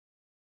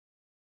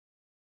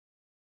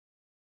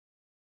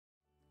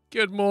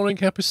Good morning,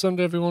 happy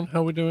Sunday, everyone. How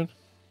are we doing?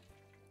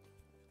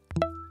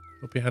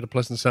 Hope you had a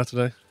pleasant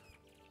Saturday.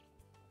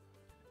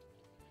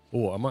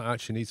 Oh, I might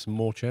actually need some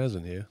more chairs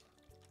in here.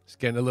 It's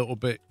getting a little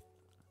bit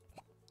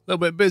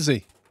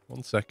busy.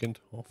 1 second.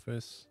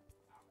 Office.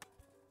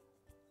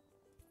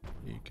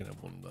 You can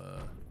have one there.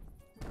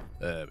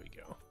 There we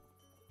go.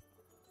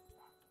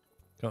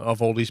 Can't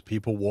have all these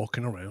people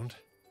walking around.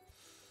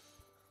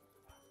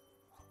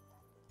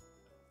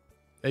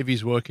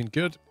 AV's working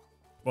good.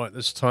 Right,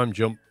 this time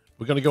jump.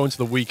 We're going to go into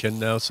the weekend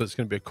now, so it's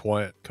going to be a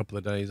quiet couple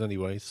of days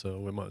anyway, so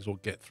we might as well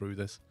get through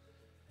this.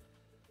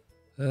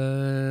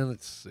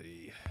 Let's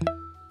see.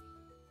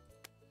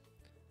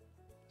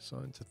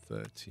 Assign to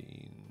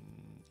 13.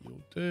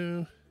 You'll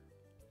do.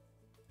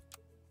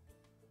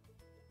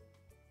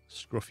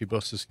 Scruffy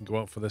buses can go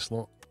out for this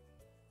lot.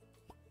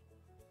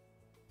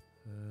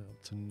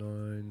 Up to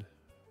 9.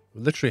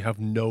 We literally have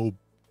no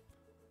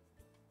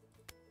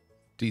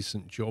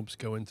decent jobs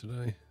going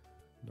today.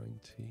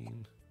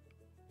 19.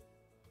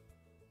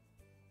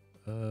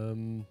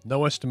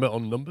 No estimate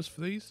on numbers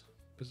for these,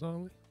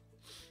 bizarrely.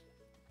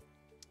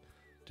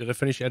 Did I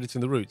finish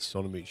editing the routes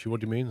on Amici? What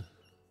do you mean?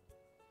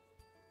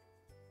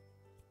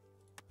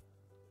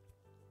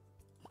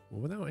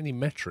 Well, without any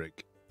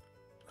metric,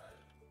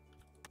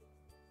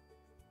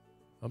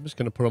 I'm just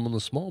going to put them on the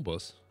small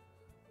bus.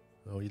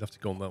 Oh, you'd have to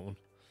go on that one.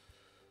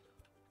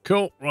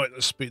 Cool. Right,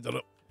 let's speed that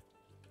up.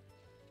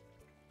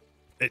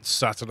 It's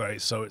Saturday,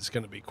 so it's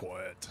going to be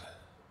quiet.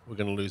 We're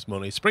going to lose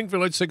money.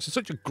 Springfield 86 is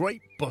such a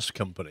great bus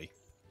company.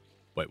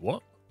 Wait,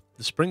 what?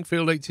 The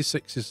Springfield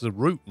 86 is the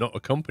route, not a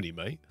company,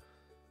 mate.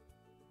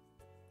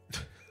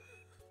 The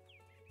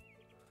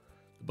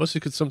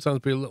buses could sometimes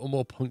be a little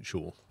more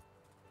punctual.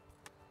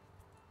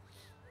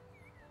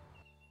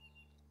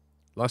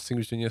 Last thing we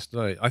was doing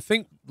yesterday. I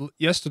think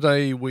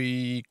yesterday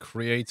we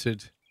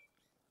created...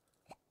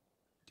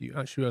 Do you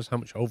actually realize how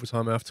much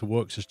overtime I have to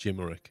work, says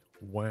Jimerick?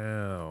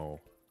 Wow.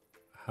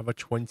 I have a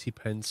 20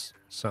 pence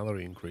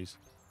salary increase.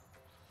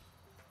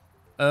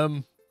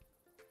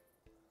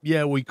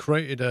 Yeah, we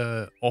created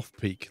a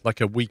off-peak,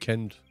 like a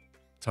weekend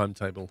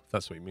timetable, if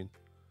that's what you mean.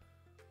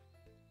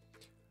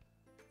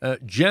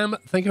 Jam,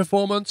 thank you for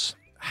 4 months.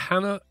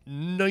 Hannah,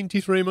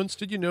 93 months.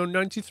 Did you know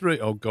 93?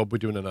 Oh, God, we're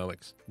doing an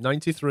Alex.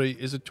 93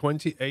 is a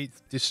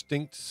 28th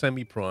distinct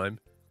semi-prime.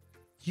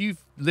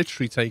 You've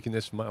literally taken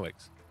this from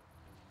Alex.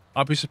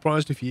 I'd be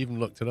surprised if you even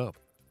looked it up.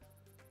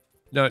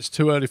 No, it's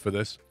too early for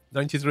this.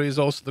 93 is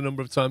also the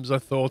number of times I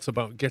thought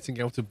about getting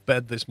out of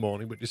bed this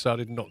morning, but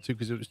decided not to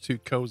because it was too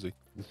cozy.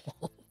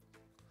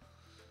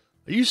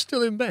 Are you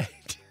still in bed?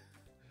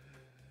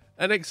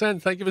 NXN,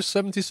 thank you for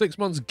 76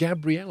 months.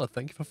 Gabriella,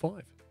 thank you for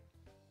 5.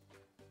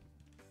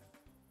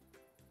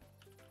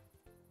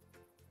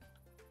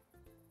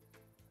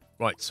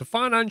 Right, so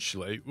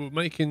financially, we're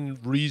making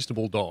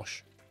reasonable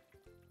dosh.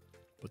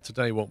 But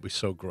today won't be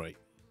so great.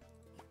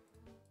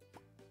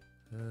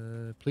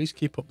 Please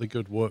keep up the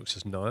good work,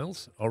 says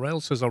Niles.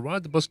 Aurel says, I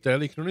ride the bus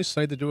daily. Can only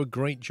say they do a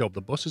great job.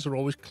 The buses are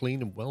always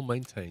clean and well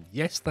maintained.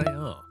 Yes, they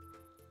are.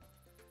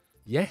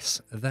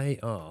 Yes, they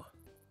are.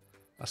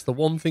 That's the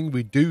one thing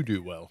we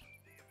do well.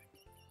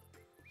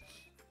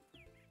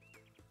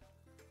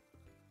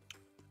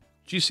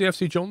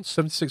 GCFC John,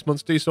 76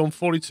 months. D-Storm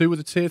 42 with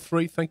a tier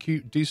 3. Thank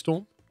you,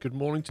 D-Storm. Good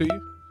morning to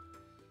you.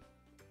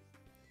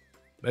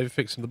 Maybe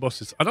fixing the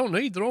buses. I don't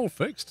need. They're all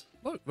fixed.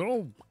 Look, they're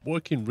all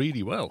working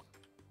really well.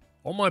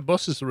 All my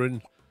buses are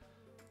in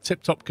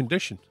tip-top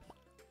condition.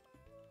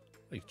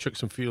 You can chuck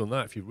some fuel on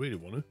that if you really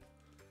want to.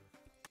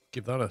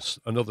 Give that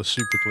another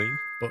super clean,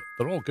 but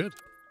they're all good.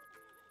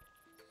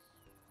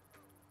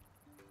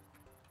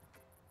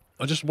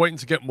 I'm just waiting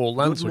to get more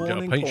land so I get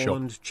a paint shop.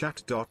 And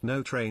chat.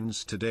 No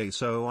trains today,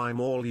 so I'm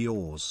all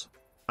yours.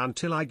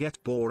 Until I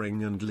get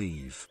boring and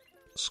leave.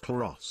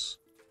 Skross.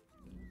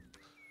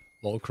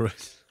 Lol,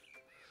 Chris.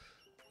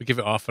 We give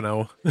it half an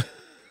hour.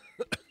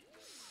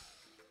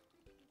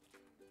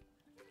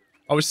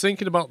 I was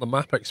thinking about the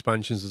map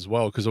expansions as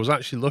well, because I was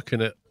actually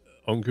looking at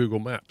on Google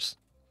Maps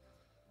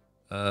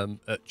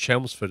at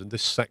Chelmsford and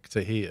this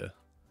sector here.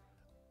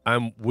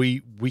 And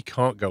we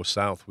can't go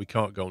south. We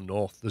can't go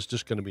north. There's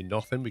just going to be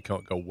nothing. We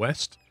can't go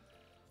west.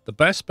 The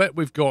best bet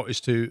we've got is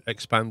to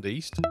expand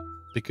east,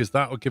 because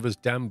that will give us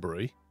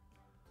Danbury.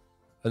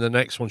 And the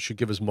next one should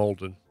give us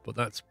Malden. But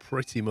that's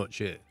pretty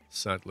much it,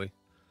 sadly.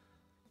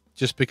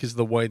 Just because of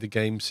the way the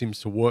game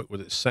seems to work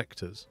with its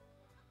sectors.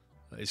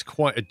 It's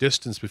quite a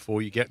distance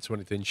before you get to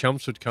anything.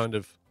 Chelmsford kind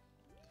of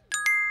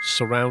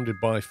surrounded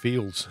by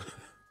fields.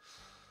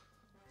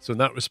 So in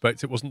that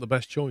respect, it wasn't the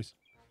best choice.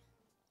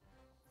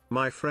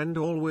 My friend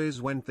always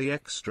went the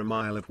extra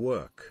mile at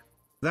work.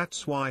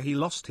 That's why he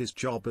lost his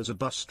job as a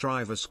bus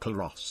driver.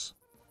 Skross.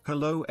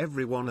 Hello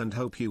everyone and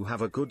hope you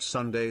have a good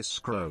Sunday,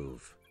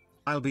 Scrove.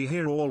 I'll be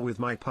here all with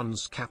my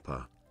puns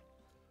kappa.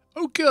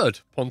 Oh good,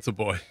 Ponta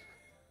boy.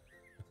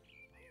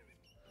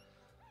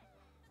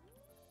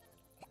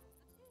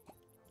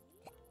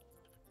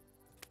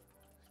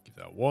 Give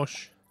that a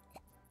wash.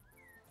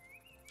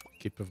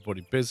 Keep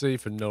everybody busy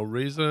for no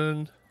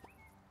reason.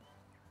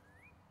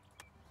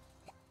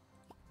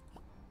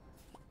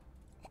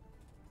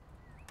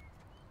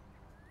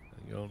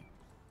 Hang on.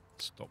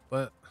 Stop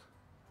that.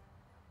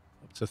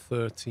 Up to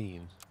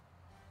 13.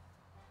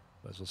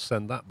 Might as well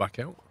send that back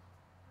out.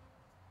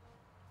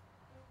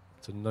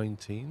 Up to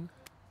 19.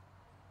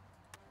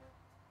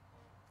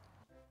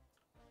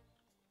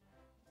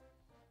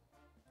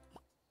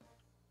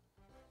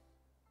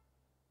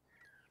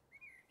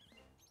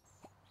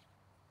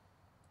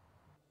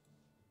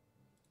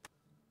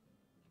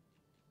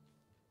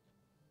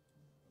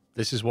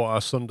 This is what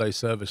our Sunday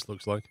service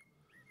looks like.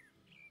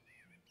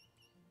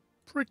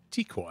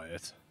 Pretty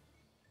quiet.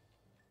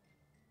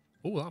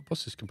 Oh, that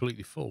bus is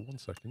completely full. 1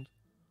 second.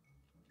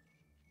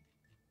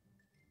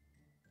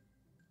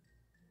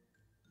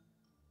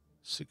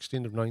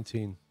 $16 of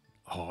 19.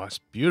 Oh, that's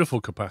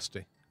beautiful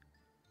capacity.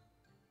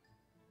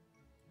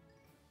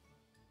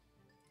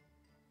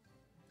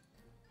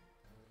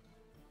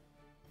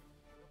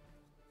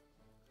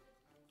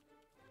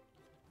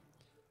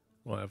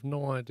 Right, I have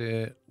no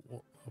idea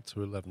what up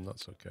to 11.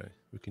 That's okay.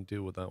 We can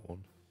deal with that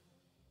one.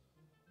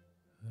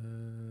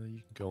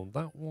 You can go on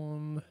that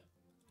one.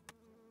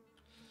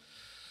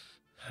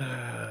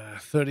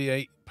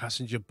 38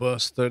 passenger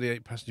bus.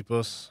 38 passenger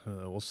bus.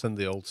 We'll send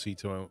the old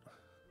C2 out.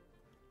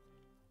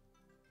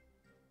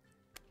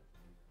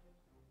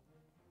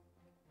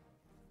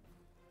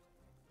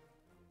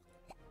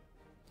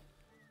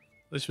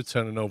 At least we're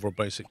turning over a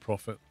basic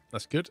profit.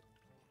 That's good.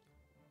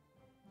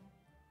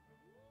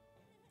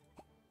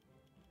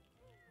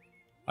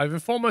 I've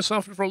informed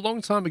myself for a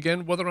long time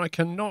again whether I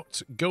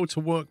cannot go to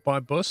work by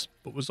bus,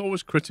 but was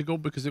always critical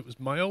because it was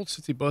my old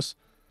city bus,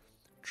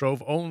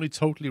 drove only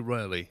totally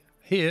rarely.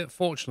 Here,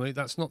 fortunately,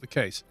 that's not the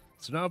case.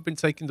 So now I've been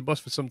taking the bus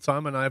for some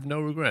time and I have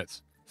no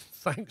regrets.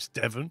 Thanks,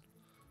 Devon.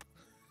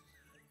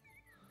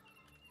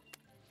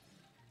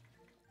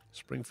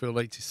 Springfield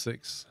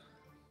 86.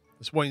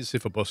 Let's wait and see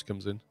if a bus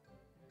comes in.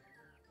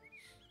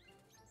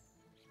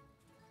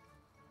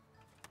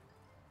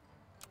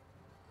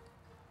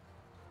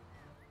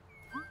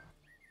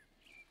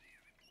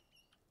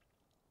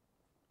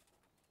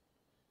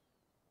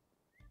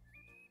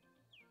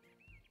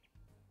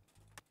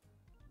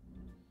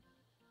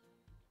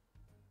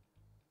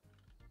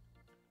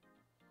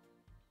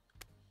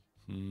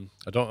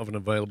 I don't have an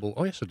available...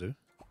 Oh, yes, I do.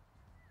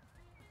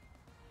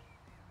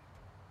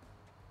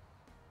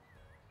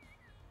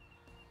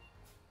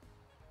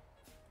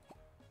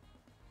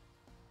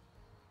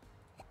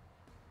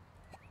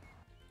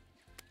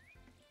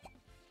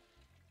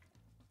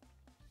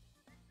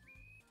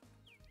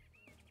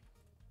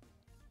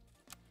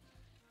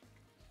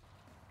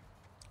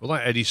 Well,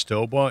 that Eddie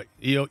Stowbar,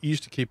 he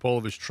used to keep all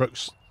of his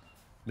trucks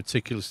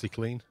meticulously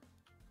clean.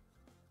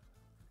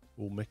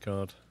 Oh,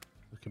 Mickard.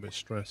 Look a bit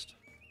stressed.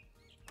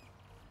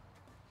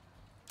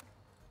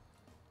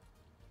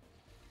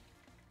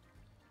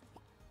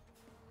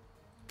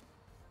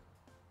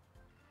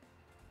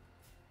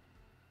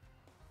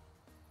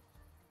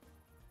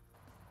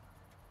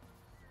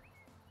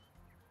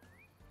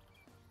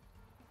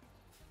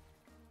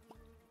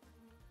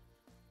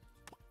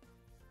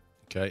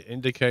 Okay,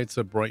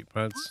 indicator, brake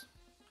pads.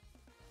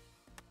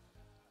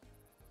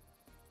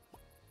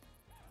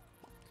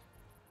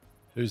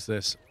 Who's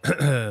this?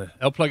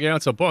 El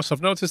Plagiato. Boss,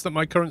 I've noticed that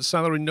my current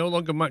salary no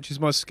longer matches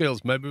my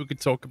skills. Maybe we could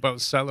talk about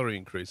salary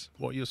increase.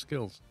 What are your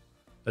skills?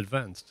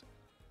 Advanced.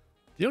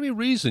 The only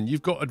reason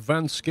you've got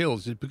advanced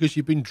skills is because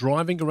you've been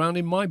driving around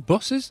in my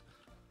buses?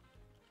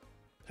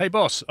 Hey,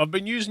 boss, I've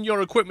been using your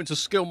equipment to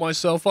skill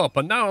myself up,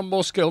 and now I'm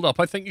more skilled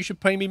up. I think you should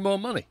pay me more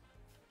money.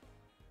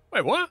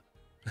 Wait, what?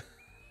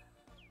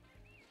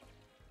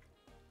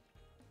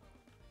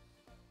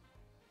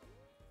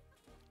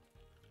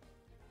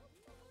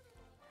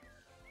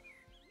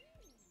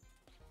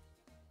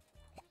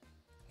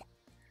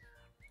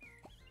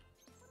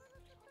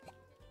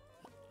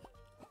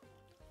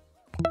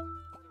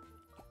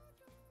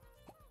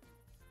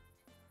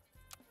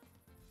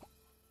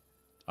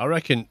 I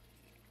reckon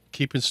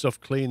keeping stuff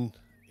clean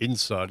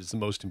inside is the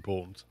most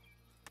important.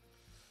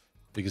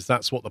 Because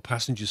that's what the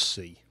passengers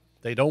see.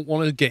 They don't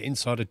want to get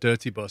inside a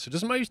dirty bus. It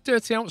doesn't matter if it's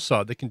dirty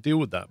outside, they can deal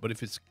with that. But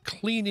if it's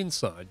clean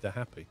inside, they're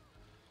happy.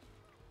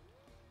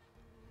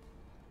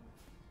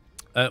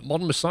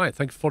 Modern Messiah,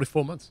 thank you for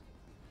 44 months.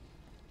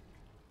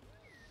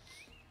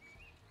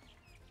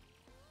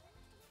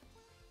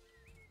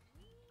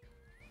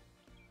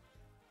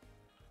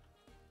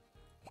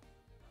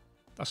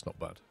 That's not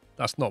bad.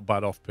 That's not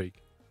bad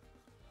off-peak.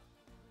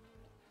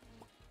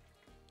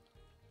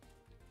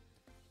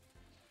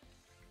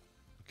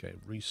 Okay,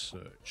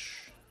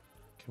 research.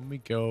 Can we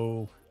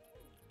go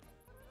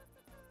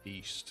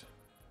east?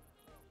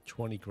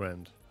 20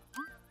 grand.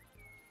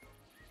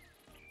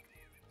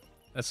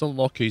 Let's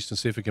unlock east and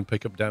see if we can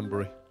pick up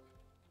Danbury.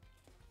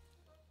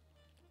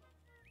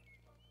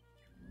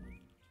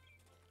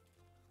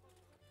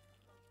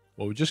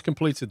 Well, we just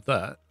completed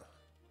that.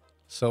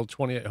 Sell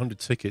 2,800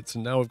 tickets,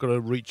 and now we've got to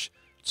reach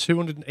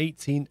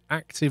 218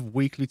 active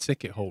weekly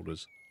ticket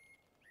holders.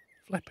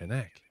 Flipping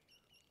heck.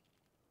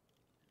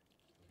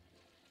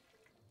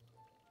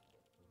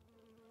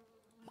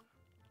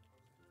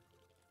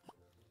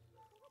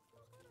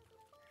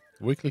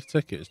 The weekly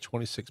ticket is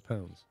 £26.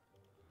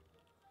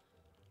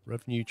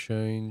 Revenue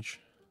change.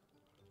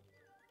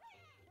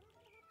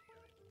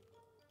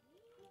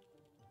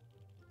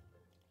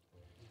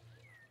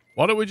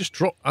 Why don't we just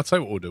drop... I'll tell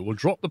you what we'll do. We'll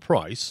drop the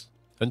price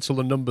until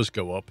the numbers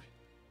go up.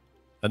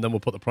 And then we'll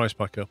put the price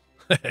back up.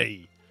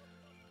 Hey!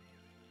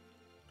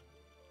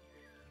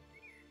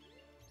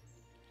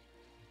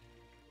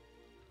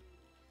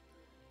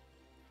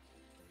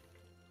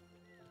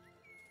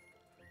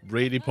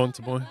 Really,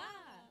 Punter Boy?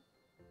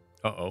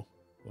 Uh-oh.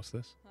 What's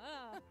this?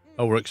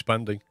 Oh, we're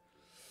expanding.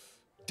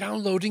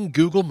 Downloading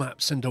Google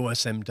Maps and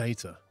OSM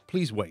data.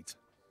 Please wait.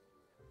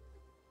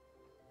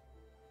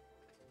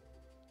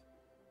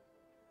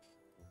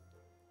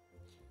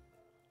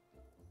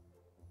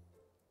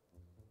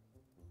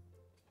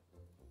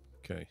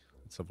 Okay,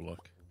 let's have a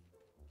look.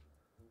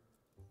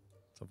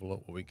 Let's have a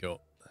look what we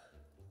got.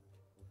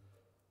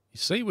 You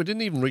see, we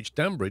didn't even reach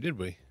Danbury, did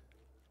we?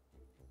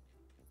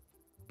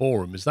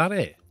 Boreham, is that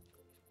it?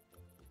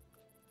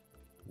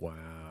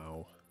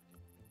 Wow.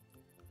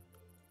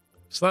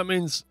 So that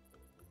means...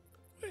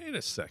 Wait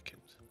a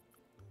second.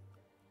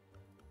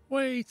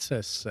 Wait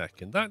a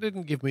second. That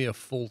didn't give me a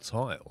full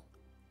tile.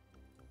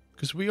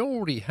 Because we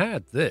already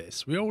had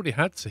this. We already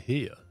had to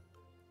here.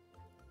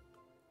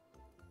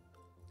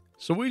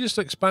 So we just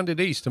expanded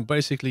east and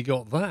basically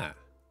got that.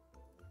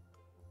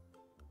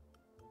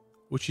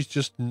 Which is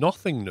just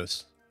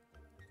nothingness.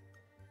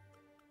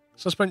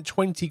 So I spent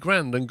 20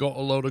 grand and got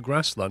a load of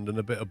grassland and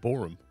a bit of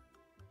Boreham.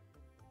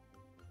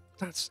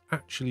 That's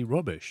actually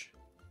rubbish.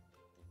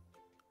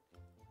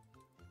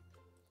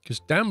 Because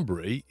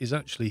Danbury is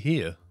actually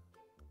here.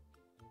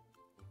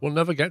 We'll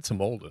never get to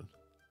Malden.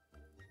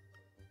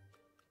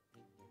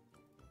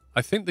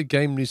 I think the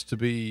game needs to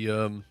be...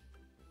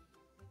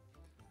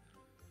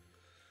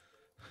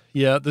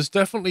 Yeah, there's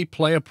definitely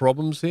player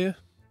problems here.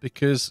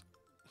 Because...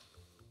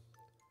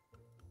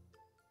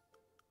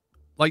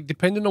 Like,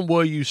 depending on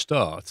where you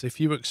start, if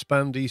you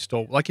expand east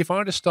or... Like, if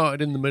I'd have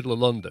started in the middle of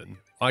London,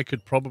 I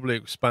could probably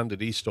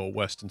expanded east or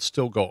west and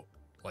still got,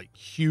 like,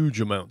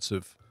 huge amounts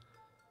of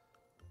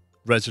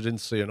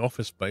residency and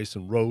office space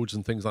and roads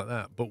and things like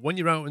that. But when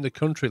you're out in the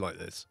country like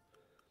this,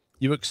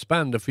 you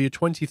expand, and for your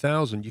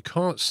 20,000, you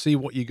can't see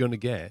what you're going to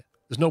get.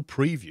 There's no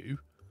preview.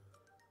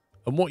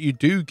 And what you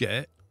do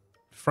get,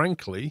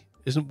 frankly,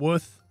 isn't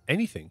worth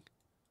anything.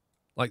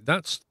 Like,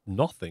 that's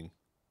nothing.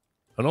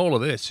 And all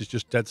of this is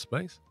just dead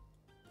space.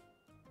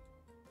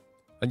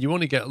 And you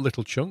only get a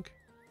little chunk.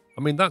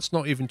 I mean, that's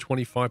not even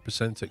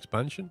 25%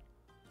 expansion.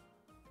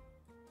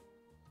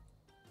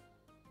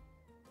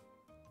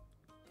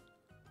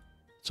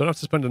 So I'd have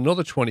to spend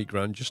another 20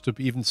 grand just to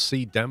even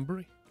see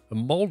Danbury.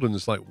 And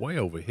Malden's like way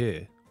over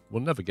here.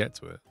 We'll never get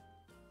to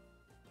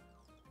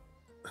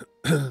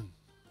it.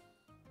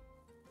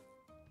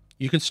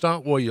 You can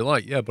start where you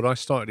like, yeah, but I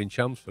started in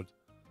Chelmsford.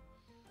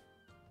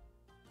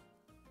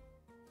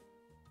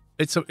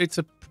 It's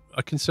a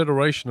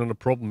consideration and a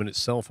problem in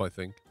itself, I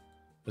think,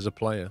 as a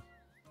player.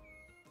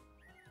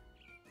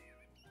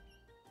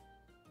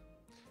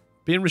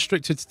 Being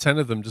restricted to 10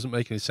 of them doesn't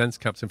make any sense,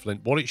 Captain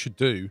Flint. What it should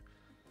do,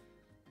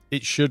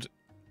 it should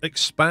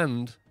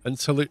expand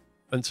until it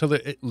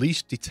at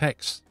least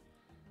detects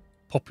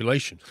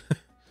population.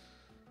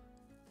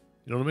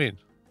 You know what I mean?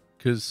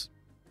 Because,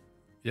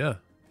 yeah,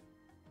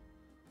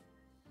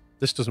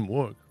 this doesn't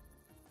work.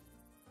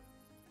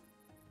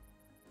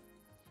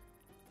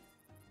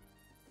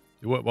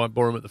 You work by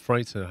Boreham at the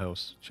Freighter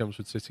House.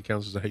 Chelmsford City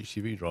counts as a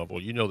HGV drive.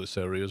 Well, you know this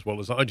area as well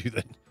as I do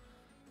then.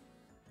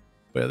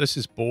 But yeah, this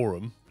is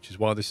Boreham, which is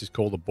why this is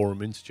called the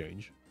Boreham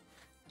Interchange.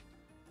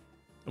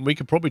 And we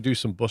could probably do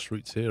some bus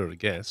routes here, I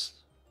guess.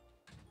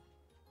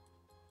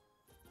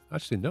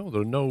 Actually, no,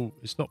 there are no...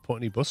 It's not put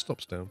any bus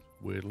stops down,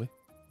 weirdly.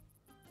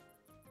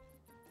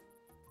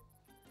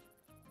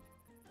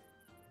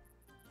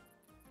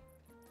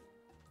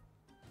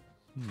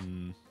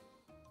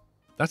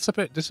 That's a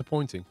bit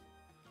disappointing.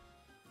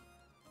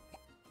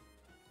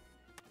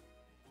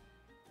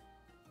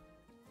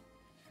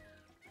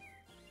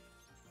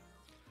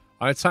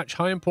 I attach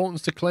high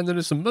importance to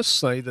cleanliness and must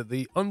say that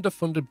the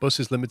underfunded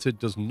buses limited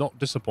does not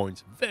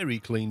disappoint. Very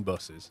clean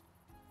buses.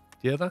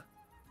 Do you hear that?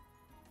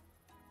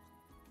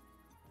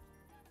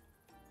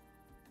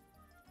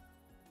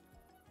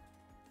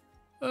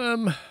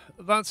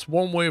 That's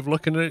one way of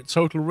looking at it,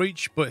 total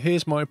reach, but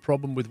here's my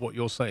problem with what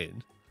you're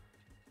saying.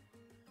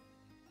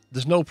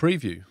 There's no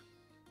preview.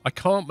 I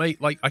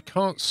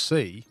can't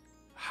see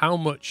how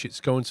much it's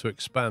going to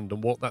expand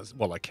and what that's...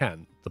 Well, I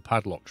can. The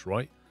padlocks,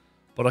 right?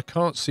 But I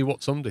can't see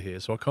what's under here,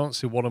 so I can't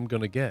see what I'm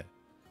going to get.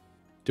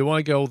 Do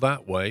I go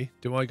that way?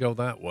 Do I go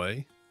that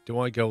way? Do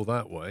I go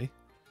that way?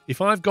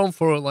 If I've gone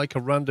for like a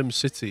random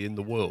city in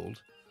the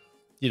world,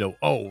 you know,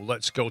 oh,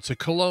 let's go to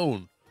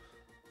Cologne.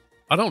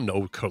 I don't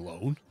know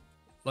Cologne.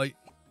 Like,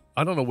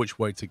 I don't know which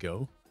way to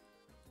go.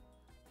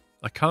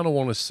 I kind of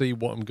want to see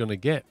what I'm going to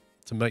get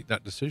to make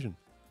that decision.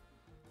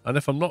 And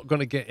if I'm not going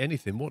to get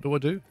anything, what do I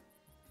do?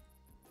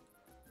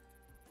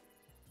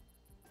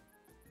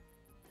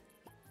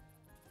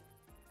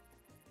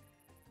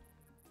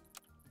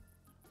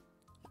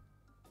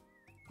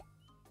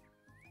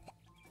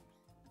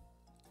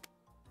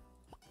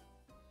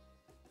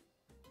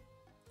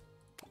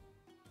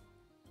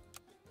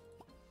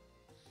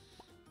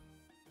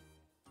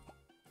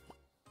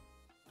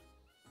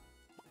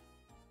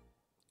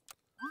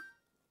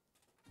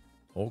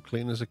 All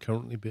cleaners are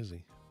currently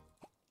busy.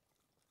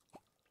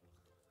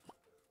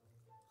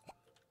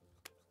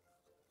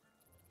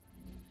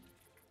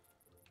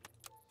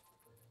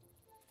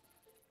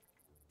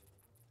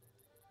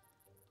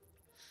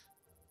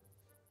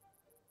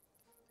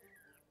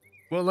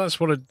 Well, that's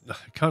what I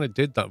kind of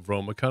did that,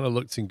 Vrom. I kind of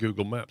looked in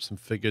Google Maps and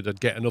figured I'd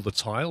get another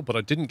tile, but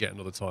I didn't get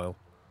another tile.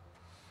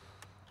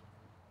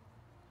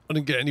 I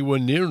didn't get anywhere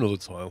near another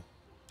tile.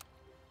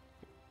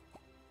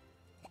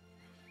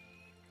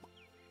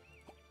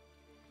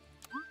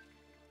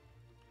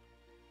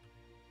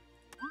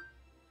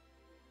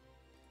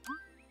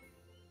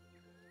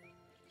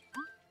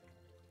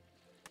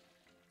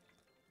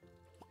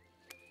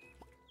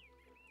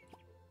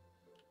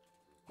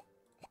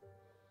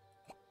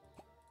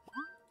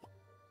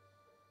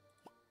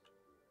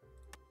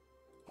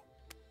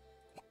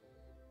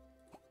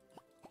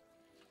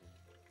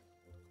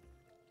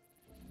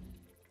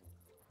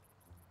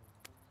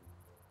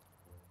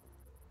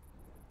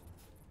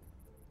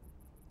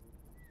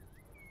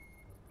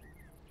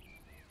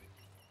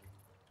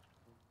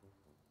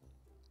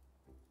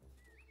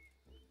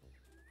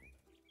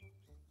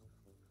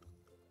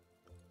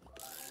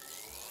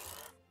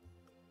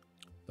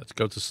 Let's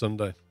go to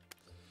Sunday.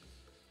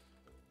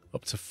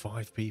 Up to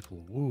 5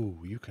 people. Woo,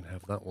 you can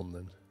have that one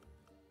then.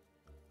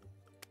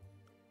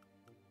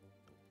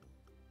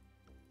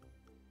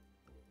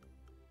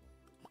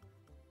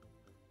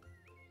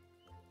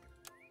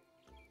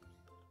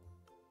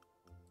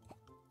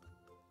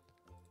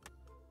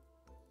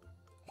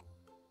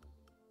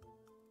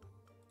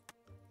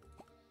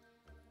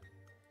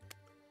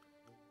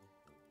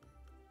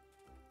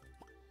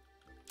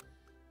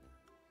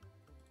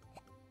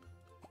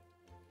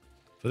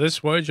 For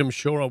this wage, I'm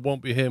sure I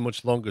won't be here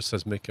much longer,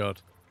 says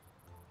Mickard.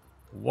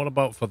 What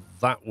about for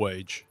that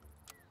wage?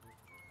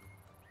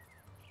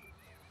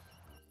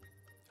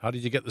 How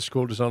did you get the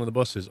scroll design on the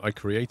buses? I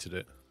created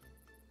it.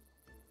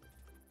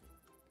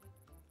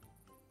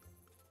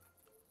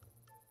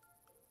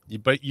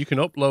 You can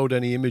upload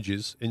any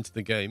images into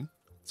the game.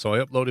 So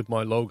I uploaded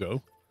my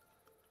logo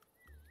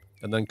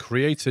and then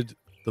created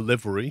the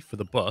livery for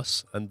the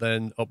bus and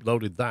then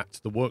uploaded that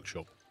to the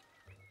workshop.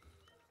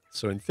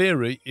 So in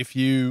theory, if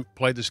you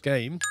play this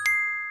game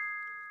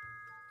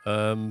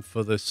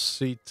for the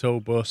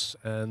Ceto bus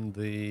and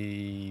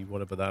the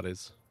whatever that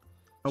is,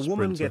 a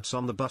woman gets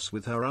on the bus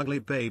with her ugly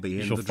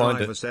baby and the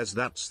driver says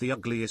that's the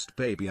ugliest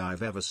baby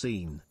I've ever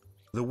seen.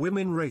 The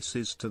woman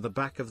races to the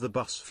back of the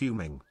bus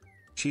fuming.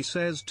 She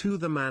says to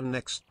the man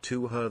next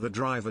to her, the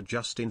driver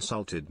just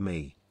insulted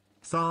me.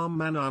 The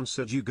man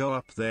answered, you go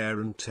up there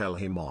and tell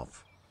him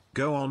off.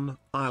 Go on,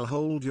 I'll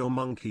hold your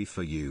monkey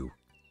for you.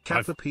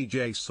 Kappa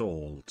PJ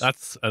Salt.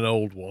 That's an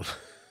old one.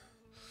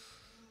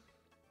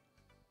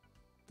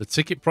 The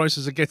ticket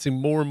prices are getting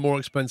more and more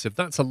expensive.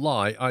 That's a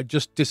lie. I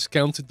just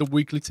discounted the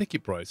weekly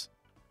ticket price.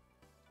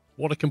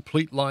 What a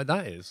complete lie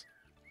that is.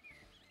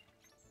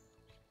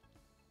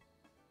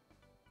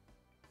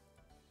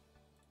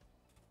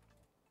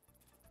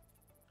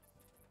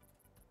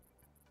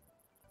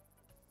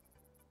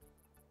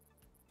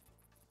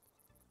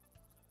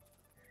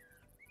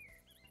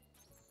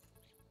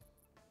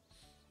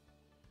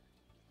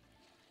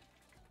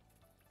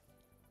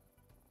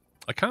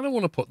 I kind of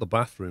want to put the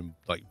bathroom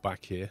like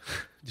back here.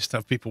 Just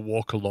have people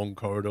walk a long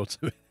corridor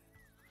to it.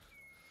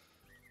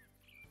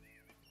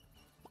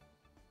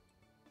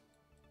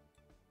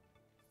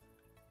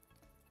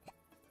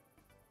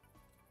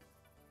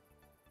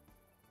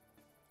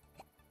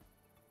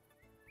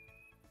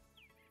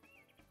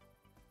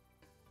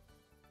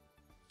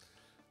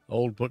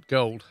 Old but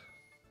gold.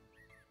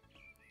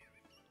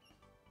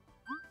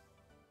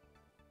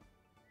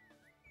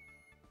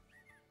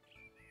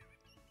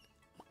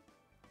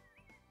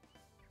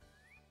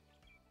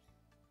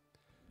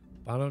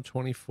 Battle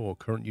 24,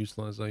 current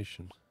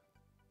utilization.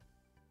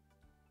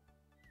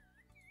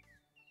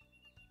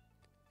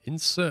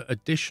 Insert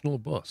additional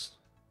bus.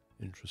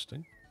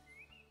 Interesting.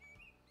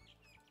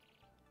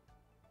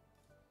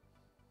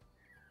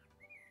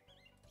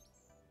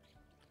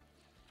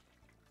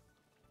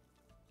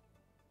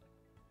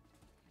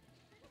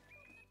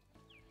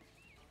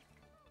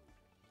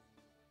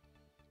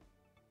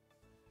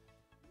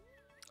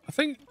 I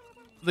think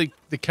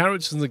the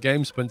characters in the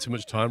game spend too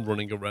much time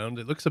running around.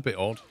 It looks a bit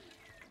odd.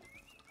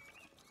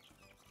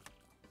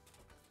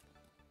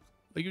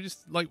 Like you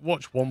just like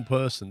watch one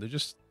person. They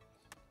just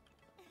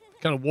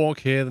kind of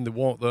walk here, then they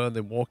walk there,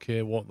 then walk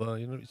here, walk there.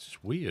 You know, it's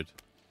just weird.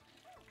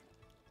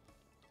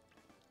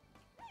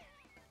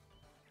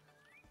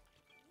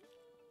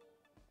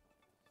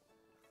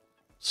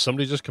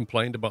 Somebody just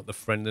complained about the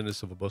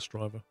friendliness of a bus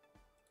driver.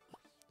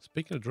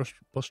 Speaking of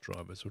bus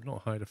drivers, we've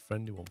not hired a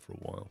friendly one for a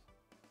while.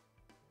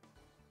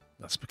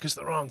 That's because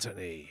there aren't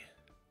any.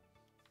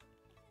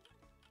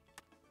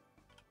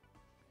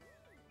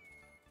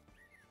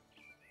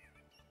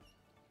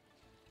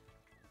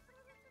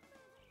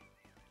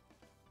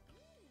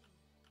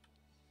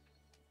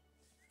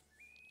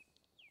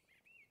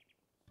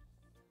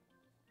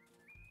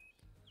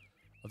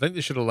 think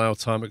they should allow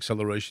time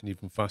acceleration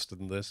even faster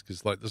than this,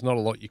 because like there's not a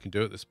lot you can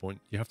do at this point.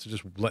 You have to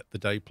just let the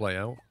day play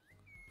out.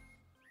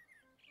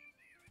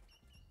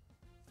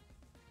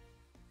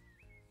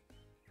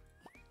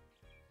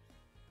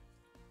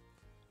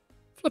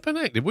 Flipping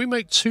heck, did we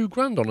make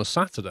 $2,000 on a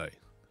Saturday?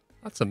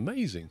 That's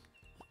amazing.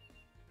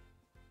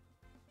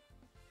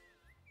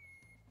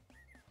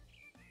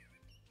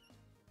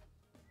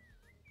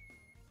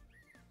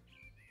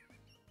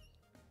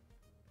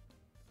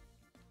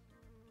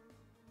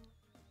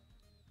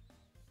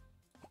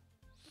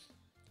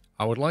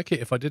 I would like it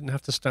if I didn't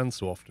have to stand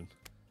so often.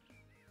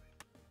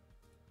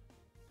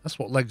 That's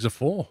what legs are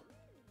for.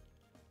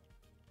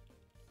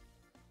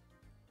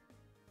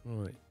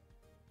 Right.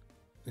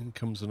 In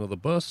comes another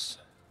bus.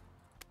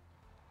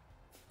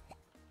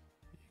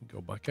 You can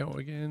go back out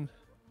again.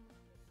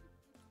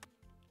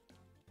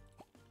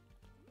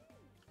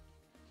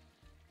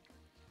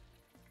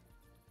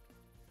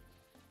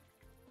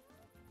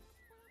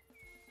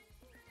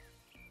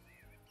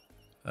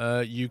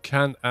 You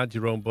can add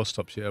your own bus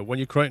stops here. When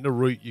you're creating a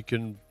route, you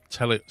can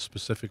tell it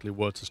specifically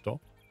where to stop.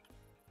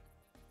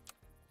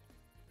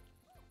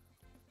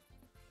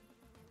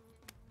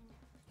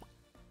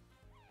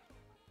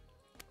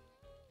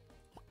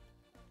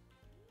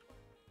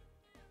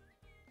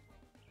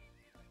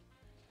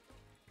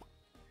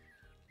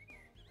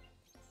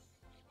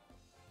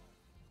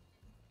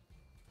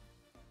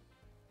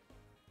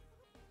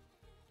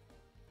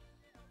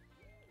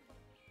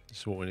 This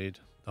is what we need.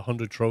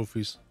 100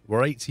 trophies.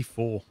 We're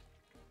 84.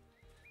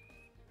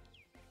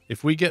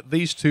 If we get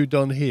these two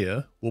done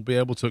here, we'll be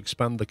able to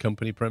expand the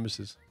company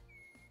premises.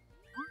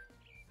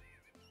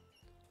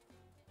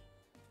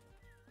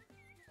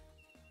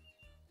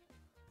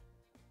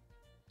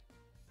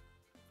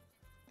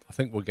 I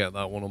think we'll get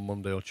that one on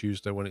Monday or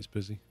Tuesday when it's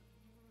busy.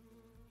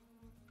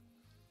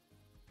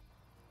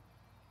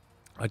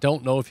 I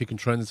don't know if you can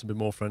train them to be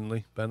more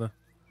friendly, Benna.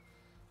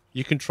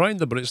 You can train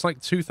them, but it's like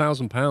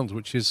 £2,000,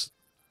 which is...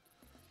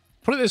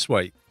 Put it this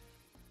way,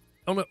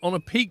 on a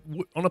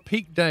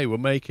peak day, we're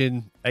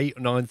making 8,000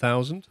 or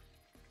 9,000,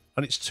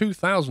 and it's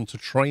 2,000 to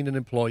train an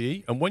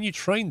employee. And when you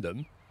train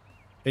them,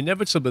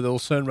 inevitably they'll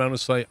turn around and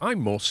say,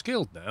 "I'm more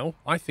skilled now.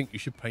 I think you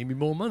should pay me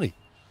more money."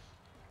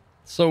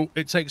 So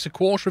it takes a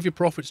quarter of your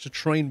profits to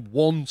train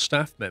one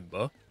staff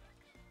member,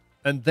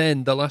 and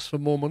then they'll ask for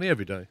more money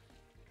every day.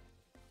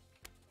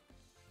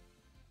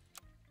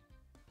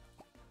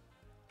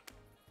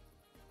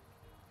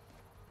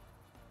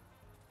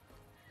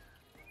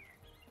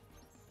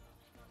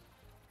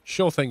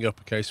 Sure thing,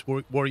 Uppercase.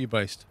 Where are you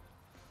based?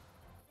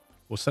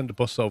 We'll send a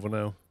bus over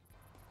now.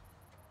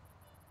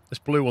 This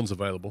blue one's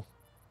available.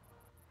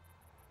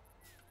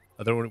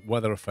 Are there any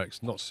weather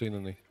effects? Not seen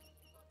any.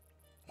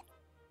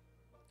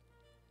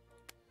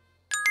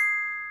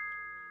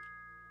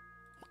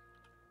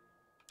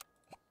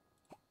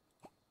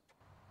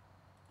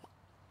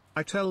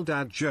 I tell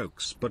dad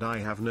jokes, but I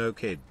have no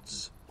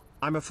kids.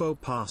 I'm a faux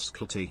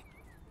pascalty.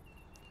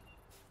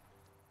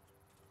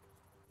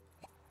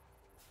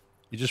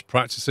 You're just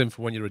practicing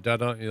for when you're a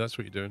dad, aren't you? That's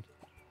what you're doing.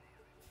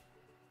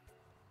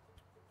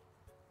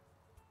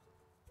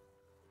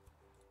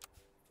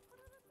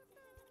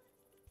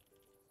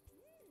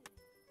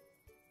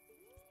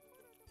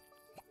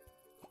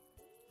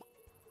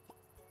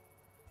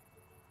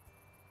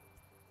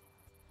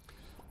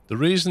 The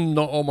reason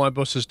not all my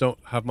buses don't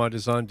have my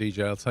design,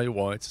 DJ, I'll tell you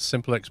why. It's a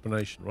simple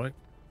explanation, right?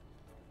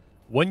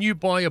 When you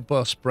buy a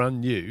bus brand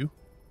new,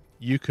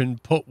 you can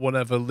put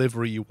whatever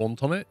livery you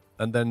want on it,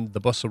 and then the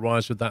bus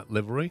arrives with that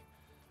livery.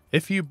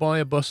 If you buy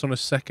a bus on a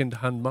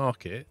second-hand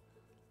market,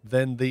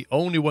 then the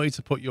only way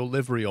to put your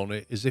livery on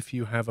it is if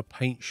you have a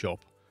paint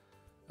shop.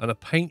 And a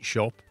paint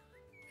shop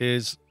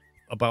is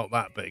about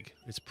that big.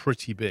 It's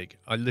pretty big.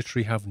 I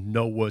literally have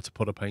nowhere to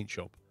put a paint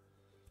shop.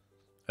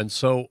 And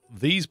so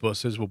these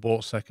buses were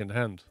bought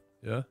second-hand,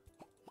 yeah?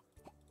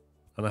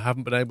 And I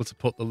haven't been able to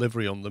put the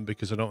livery on them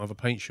because I don't have a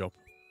paint shop.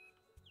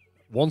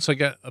 Once I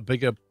get a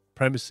bigger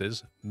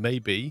premises,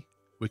 maybe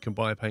we can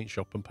buy a paint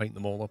shop and paint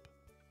them all up.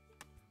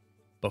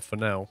 But for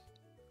now...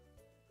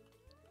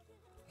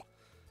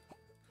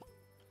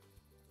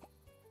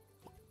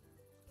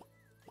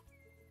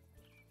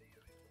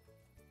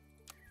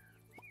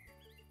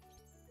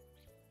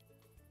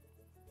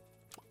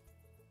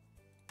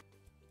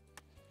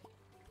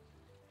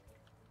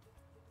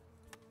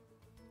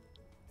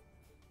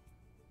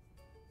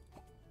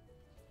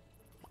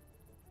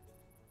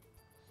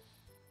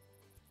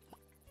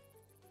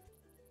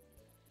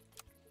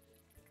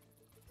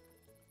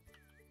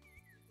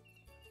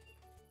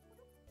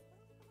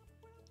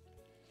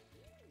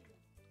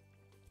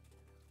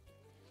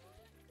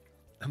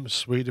 I'm a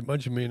Swede.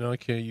 Imagine me and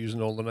IKEA using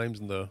all the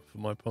names in there for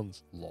my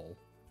puns. Lol.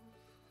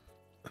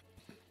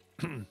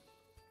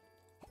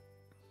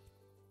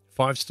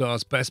 5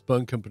 stars, best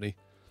bun company.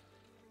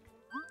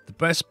 The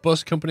best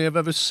bus company I've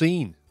ever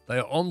seen. They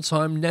are on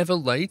time, never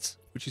late,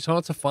 which is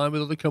hard to find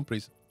with other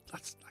companies.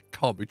 That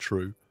can't be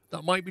true.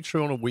 That might be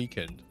true on a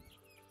weekend.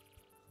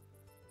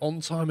 On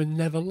time and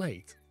never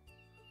late.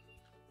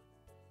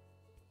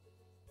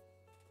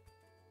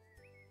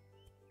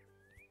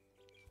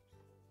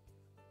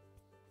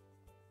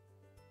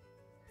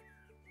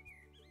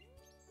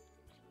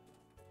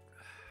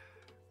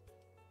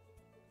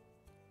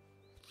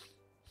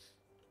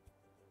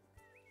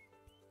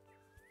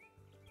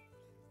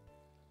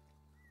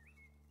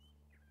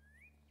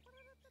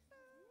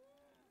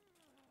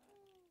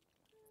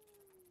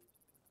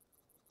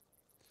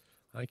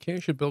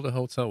 IKEA should build a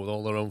hotel with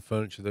all their own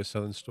furniture they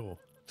sell in store.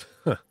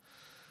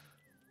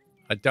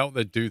 I doubt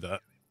they'd do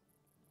that.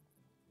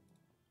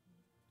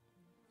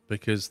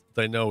 Because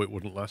they know it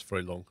wouldn't last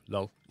very long.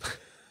 Lol.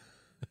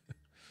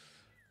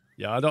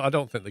 Yeah, I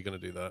don't think they're going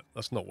to do that.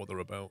 That's not what they're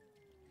about.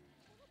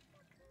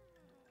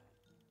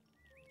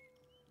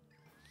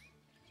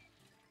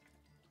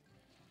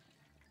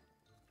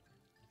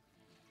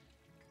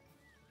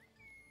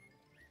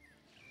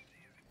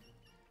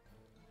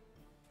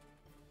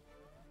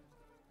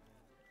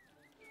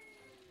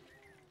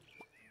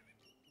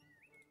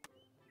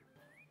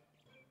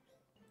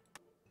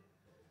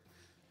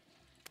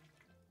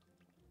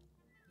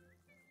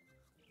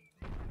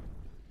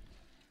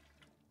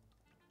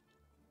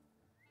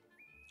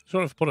 So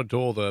if I put a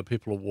door there,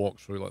 people will walk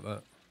through like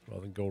that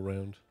rather than go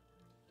around.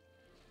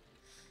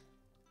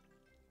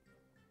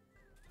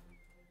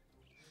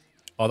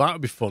 Oh, that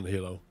would be fun,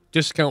 Hilo.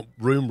 Discount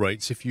room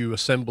rates if you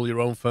assemble your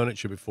own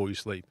furniture before you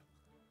sleep.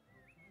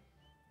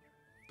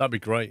 That'd be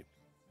great.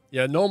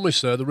 Yeah, normally,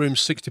 sir, the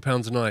room's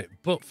 £60 a night.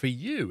 But for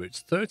you,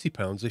 it's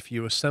 £30 if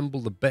you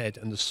assemble the bed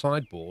and the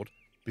sideboard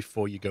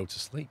before you go to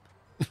sleep.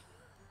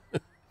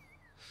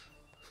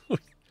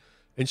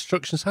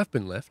 Instructions have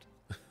been left.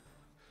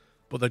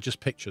 But they're just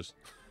pictures.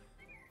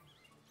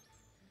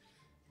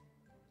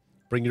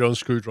 Bring your own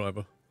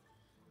screwdriver.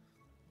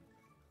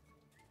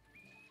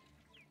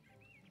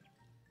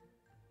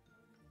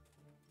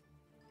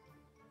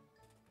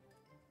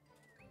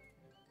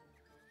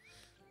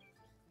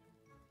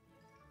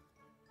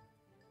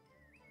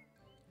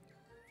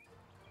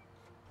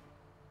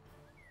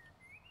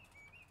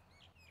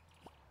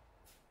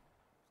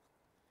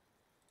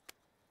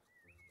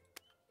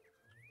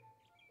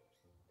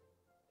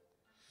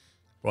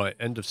 Right,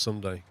 end of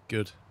Sunday.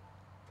 Good.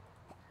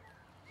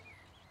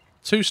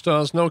 2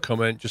 stars, no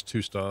comment, just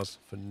 2 stars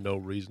for no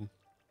reason.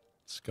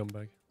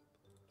 Scumbag.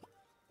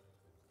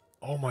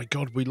 Oh my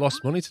god, we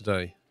lost money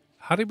today.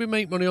 How did we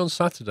make money on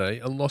Saturday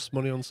and lost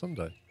money on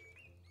Sunday?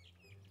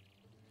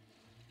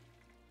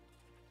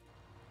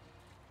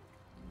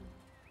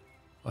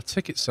 Our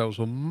ticket sales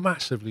were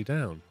massively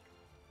down.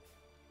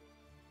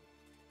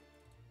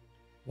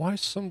 Why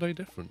is Sunday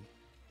different?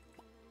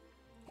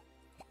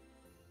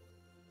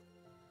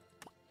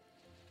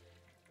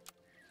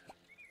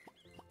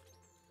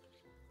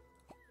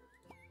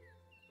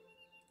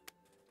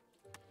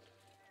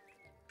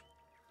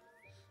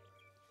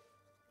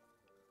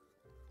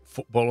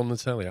 Football on the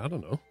telly? I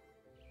don't know.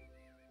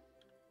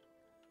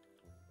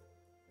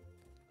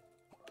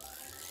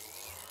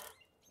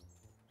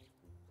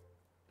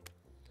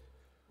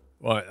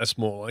 Right, that's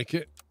more like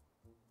it.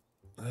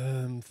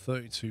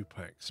 32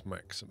 packs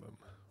maximum.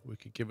 We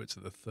could give it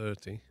to the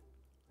 30.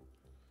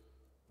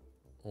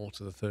 Or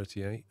to the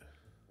 38.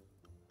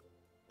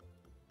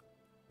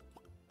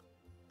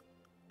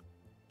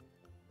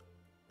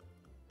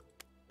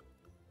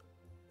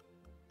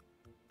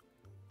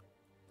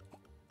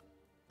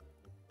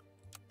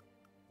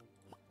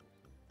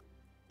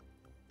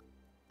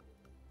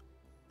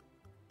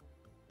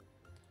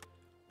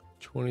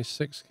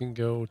 $26 can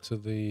go to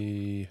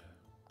the...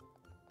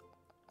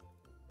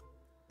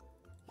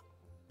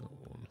 that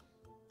one.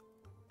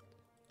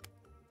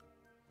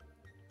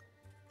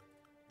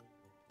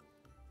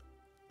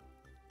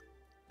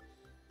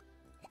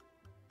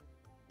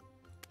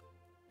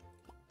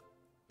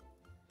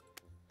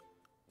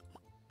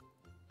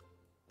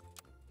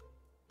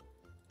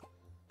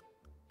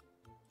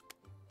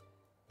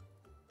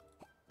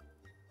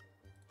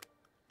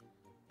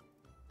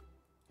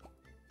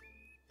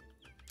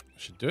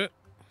 Should do it.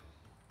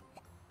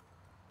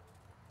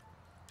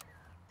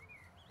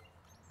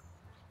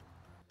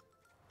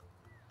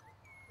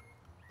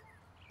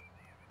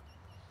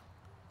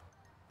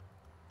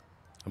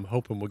 I'm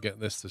hoping we'll get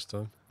this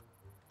time.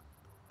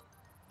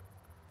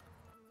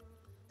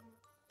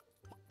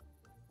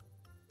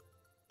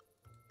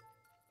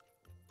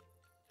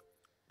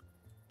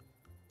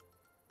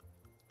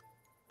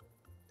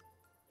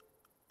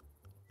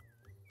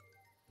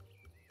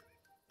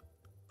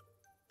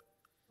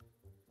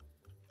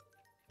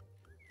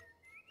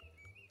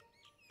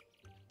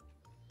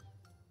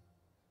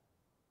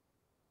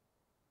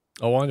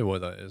 Oh, I know where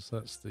that is.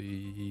 That's the...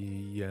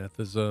 yeah,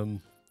 there's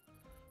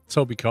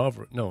Toby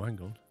Carver... no, hang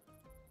on.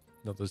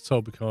 No, there's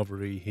Toby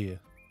Carvery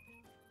here.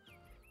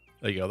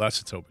 There you go,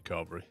 that's a Toby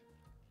Carvery.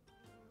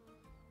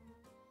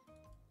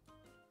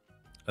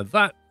 And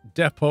that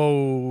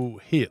depot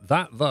here,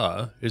 that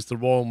there is the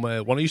Royal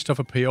Mail. When I used to have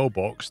a PO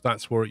box,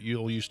 that's where it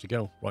all used to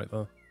go, right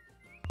there.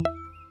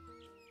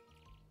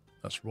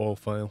 That's Royal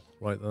Mail,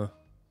 right there.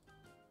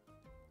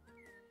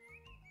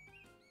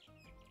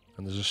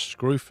 And there's a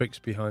screw fix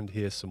behind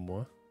here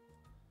somewhere.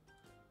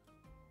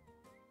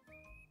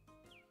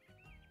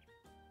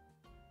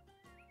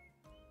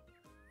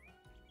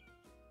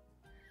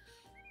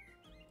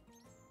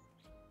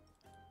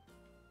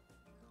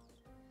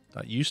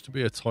 That used to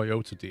be a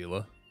Toyota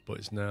dealer, but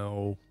it's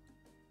now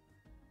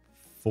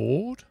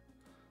Ford.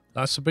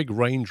 That's a big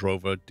Range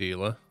Rover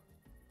dealer.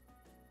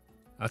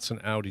 That's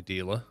an Audi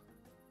dealer.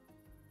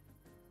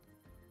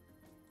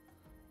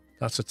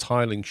 That's a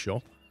tiling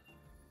shop.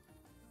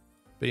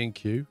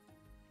 B&Q.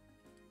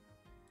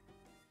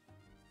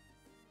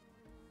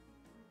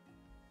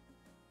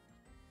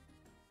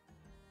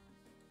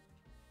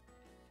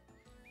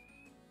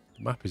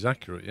 The map is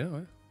accurate,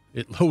 yeah.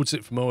 It loads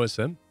it from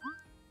OSM.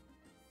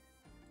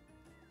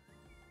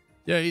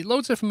 Yeah, it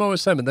loads it from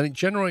OSM and then it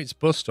generates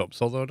bus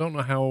stops, although I don't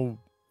know how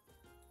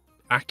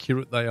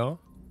accurate they are.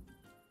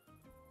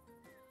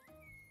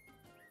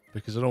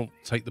 Because I don't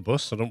take the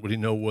bus, I don't really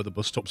know where the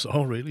bus stops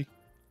are, really.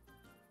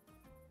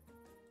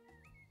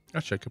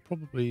 Actually, I could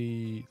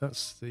probably...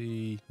 That's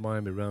the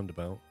Miami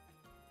roundabout.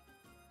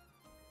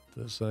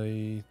 There's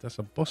a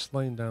bus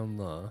lane down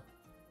there.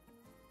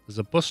 There's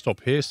a bus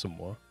stop here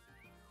somewhere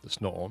that's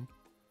not on.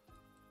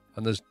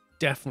 And there's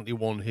definitely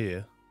one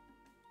here.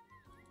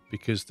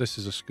 Because this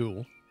is a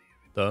school.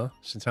 There,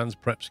 St. Anne's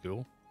Prep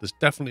School. There's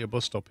definitely a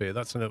bus stop here.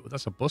 That's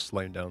a bus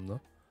lane down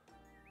there.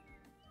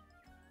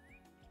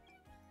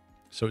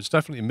 So it's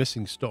definitely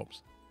missing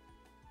stops.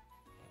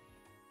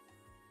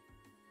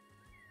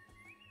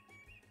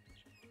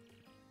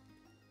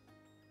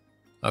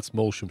 That's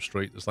Molsham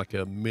Street. There's like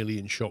a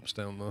million shops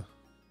down there.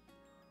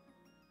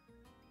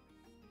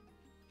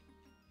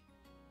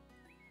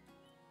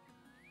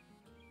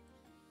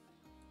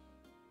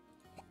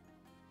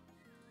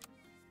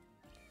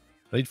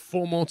 I need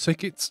 4 more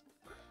tickets.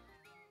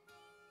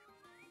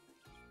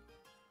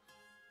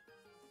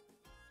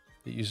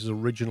 It uses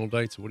original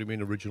data. What do you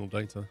mean original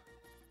data?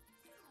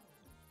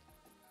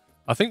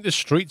 I think the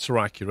streets are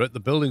accurate. The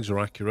buildings are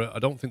accurate. I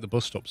don't think the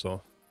bus stops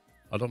are.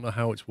 I don't know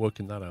how it's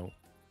working that out.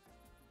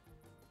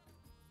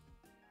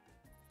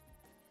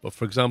 But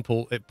for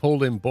example, it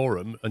pulled in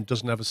Boreham and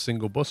doesn't have a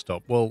single bus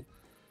stop. Well,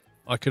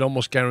 I can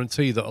almost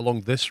guarantee that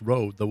along this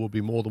road there will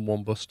be more than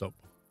one bus stop.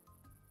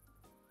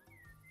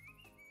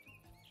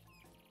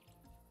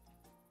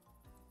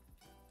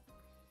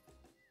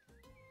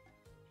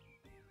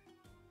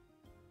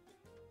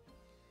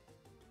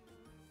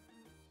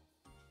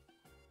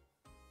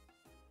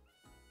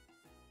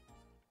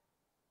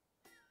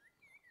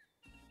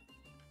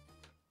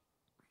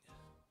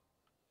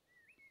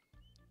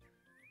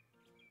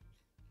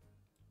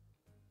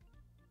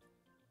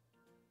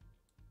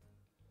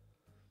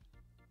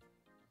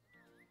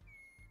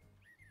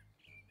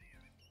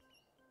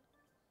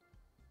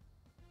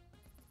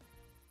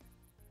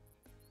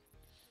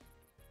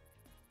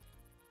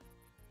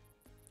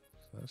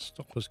 That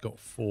stopper's got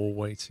 4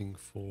 waiting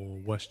for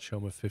West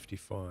Chelmer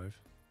 55.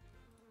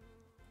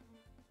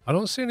 I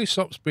don't see any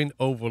stops being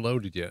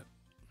overloaded yet.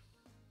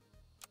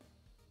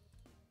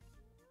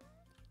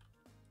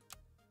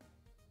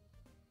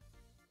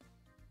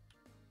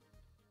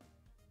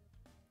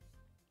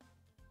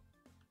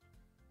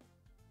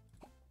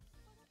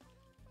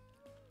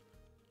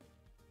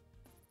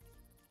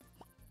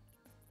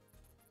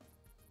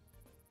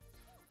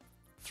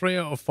 Three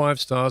out of 5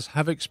 stars.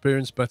 Have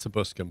experienced better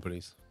bus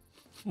companies.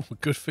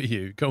 Good for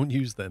you. Go and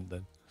use them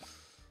then.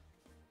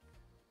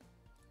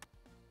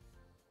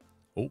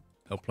 Oh,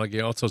 El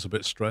Plagiato's a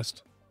bit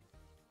stressed.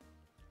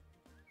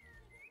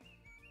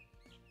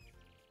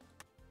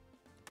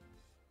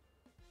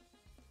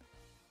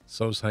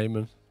 So's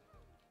Heyman.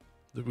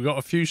 We've got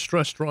a few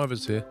stressed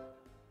drivers here.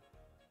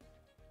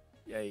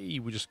 Yay,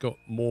 we just got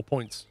more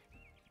points.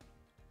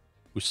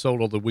 We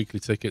sold all the weekly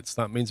tickets.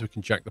 That means we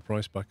can jack the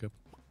price back up.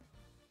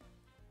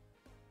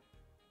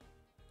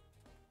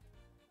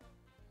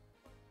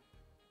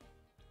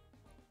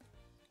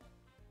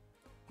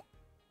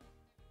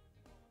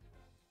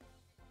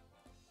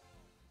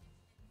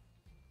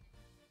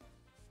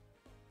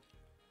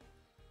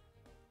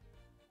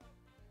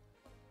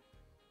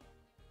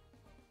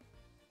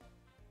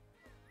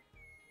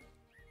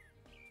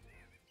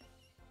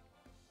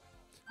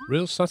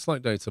 Real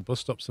satellite data,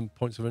 bus stops and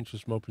points of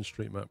interest from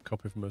OpenStreetMap,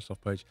 copy from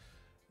Microsoft page.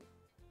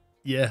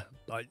 Yeah,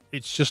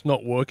 it's just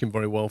not working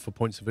very well for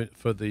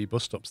for the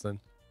bus stops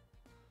then.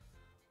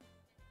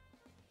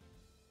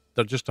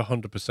 They're just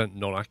 100%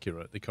 not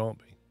accurate. They can't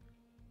be.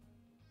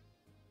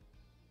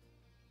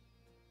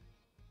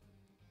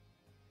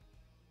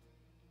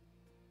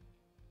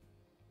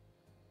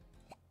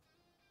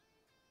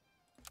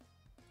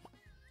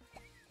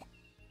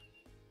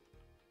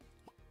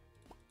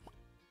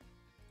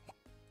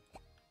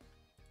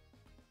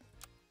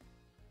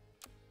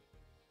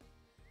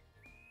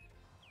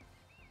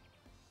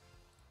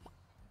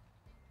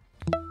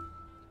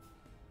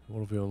 What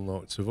have we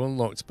unlocked? So we've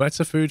unlocked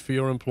better food for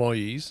your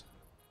employees.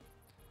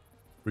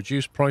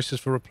 Reduce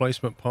prices for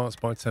replacement parts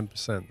by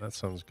 10%. That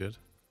sounds good.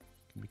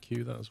 Can we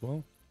queue that as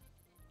well?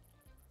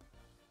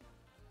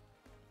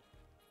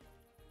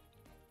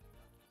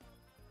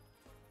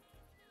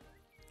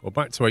 We're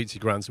back to 80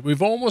 grand. So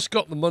we've almost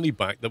got the money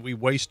back that we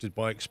wasted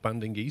by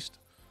expanding east.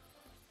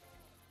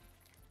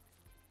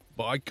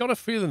 But I got a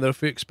feeling that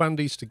if we expand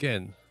east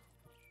again,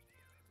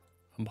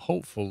 I'm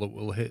hopeful that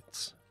we'll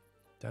hit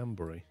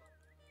Danbury.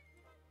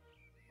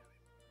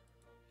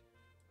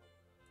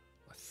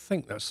 I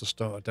think that's the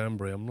start of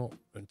Danbury. I'm not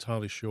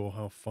entirely sure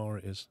how far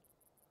it is.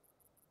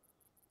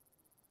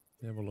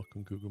 Have a look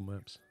on Google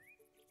Maps.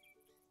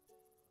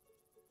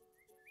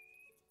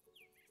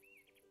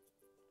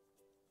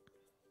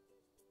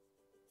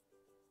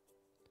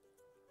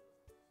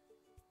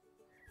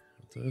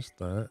 There's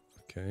that.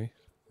 Okay.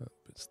 That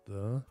bit's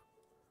there.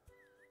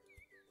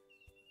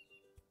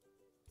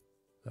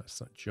 That's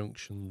that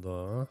junction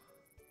there.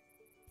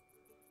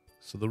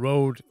 So the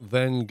road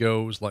then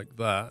goes like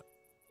that,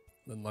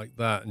 then like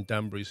that, and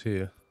Danbury's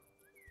here.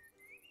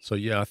 So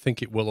yeah, I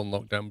think it will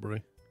unlock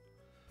Danbury.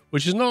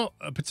 Which is not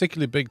a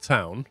particularly big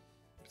town.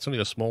 It's only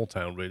a small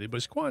town, really, but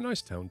it's quite a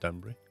nice town,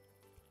 Danbury.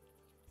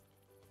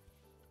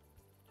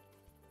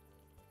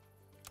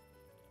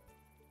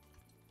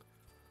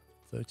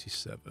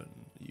 $37.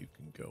 You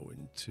can go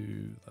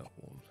into that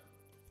one.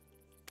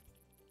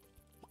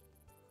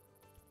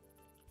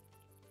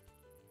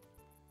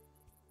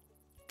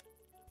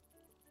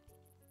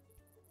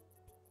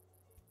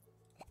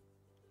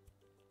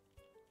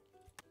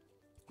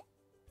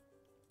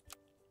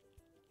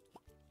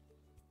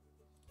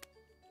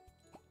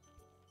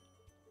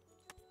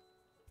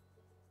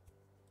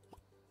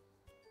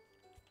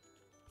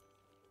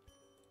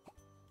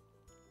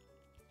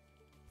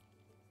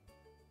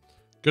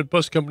 Good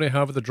bus company,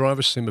 however, the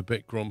drivers seem a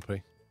bit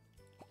grumpy.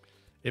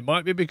 It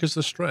might be because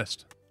they're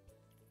stressed.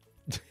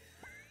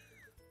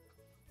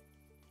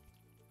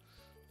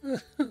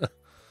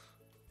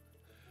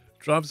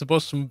 Drives the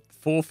bus from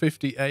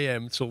 4:50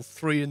 a.m. till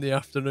 3 in the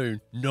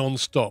afternoon,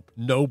 non-stop,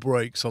 no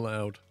breaks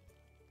allowed.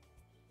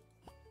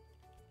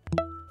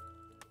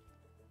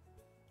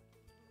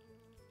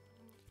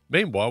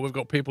 Meanwhile, we've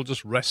got people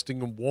just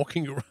resting and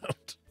walking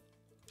around.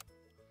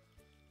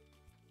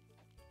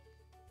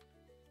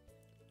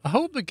 I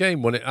hope the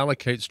game, when it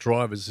allocates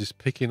drivers, is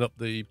picking up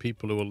the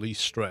people who are least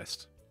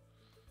stressed.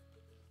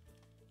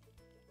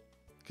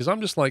 Because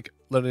I'm just like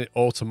letting it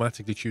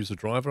automatically choose a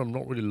driver. I'm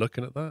not really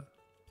looking at that.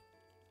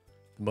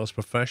 The most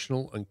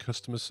professional and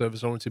customer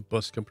service oriented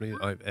bus company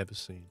I've ever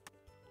seen.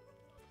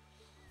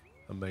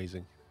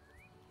 Amazing.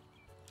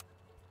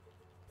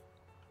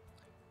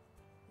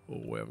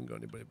 Oh, we haven't got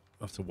anybody.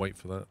 I have to wait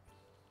for that.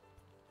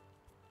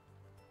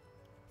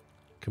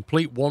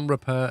 Complete 1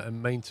 repair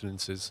and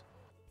maintenances.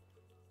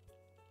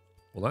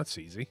 Well, that's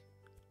easy.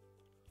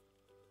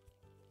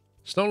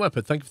 Snow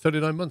Leopard, thank you for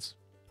 39 months.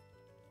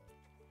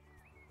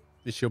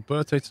 It's your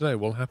birthday today.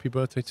 Well, happy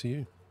birthday to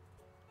you.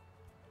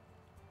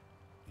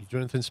 You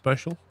doing anything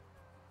special?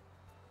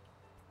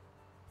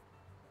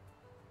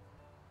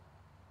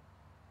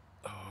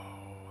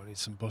 Oh, I need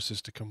some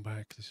buses to come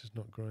back. This is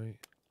not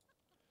great.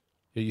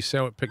 Yeah, you see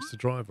how it picks the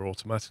driver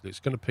automatically. It's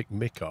going to pick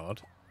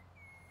Mickard.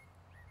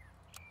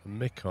 And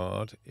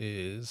Mickard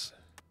is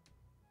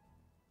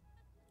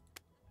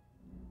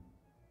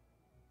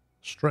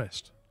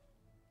stressed.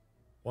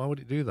 Why would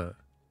it do that?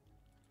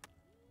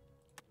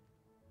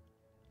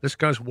 This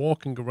guy's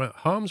walking around.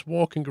 Harm's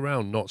walking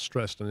around not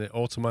stressed, and it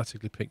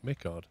automatically picked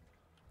Mickard.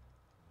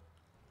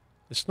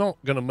 It's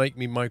not going to make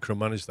me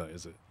micromanage that,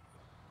 is it?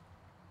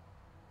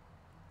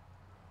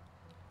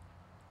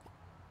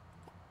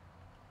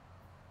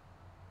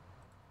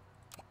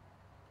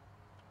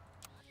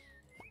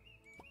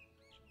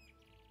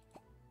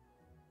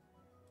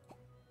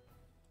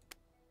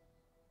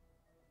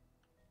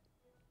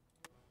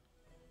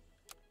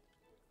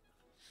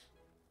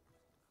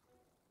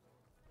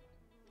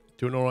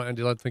 Doing all right,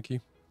 Andy lad, thank you.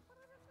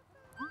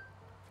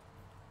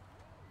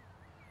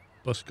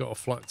 Bus got a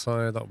flat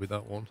tyre, that'll be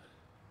that one.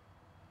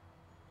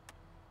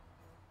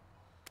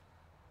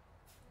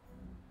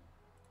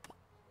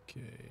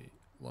 Okay,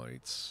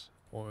 lights,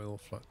 oil,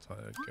 flat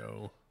tyre,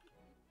 go.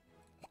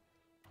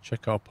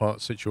 Check our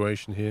part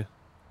situation here.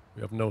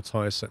 We have no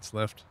tyre sets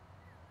left.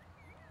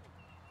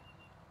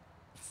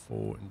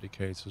 4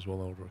 indicators,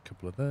 we'll order a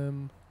couple of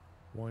them.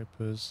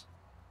 Wipers.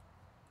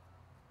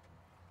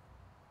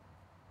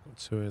 Got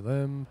 2 of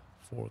them,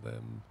 4 of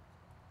them.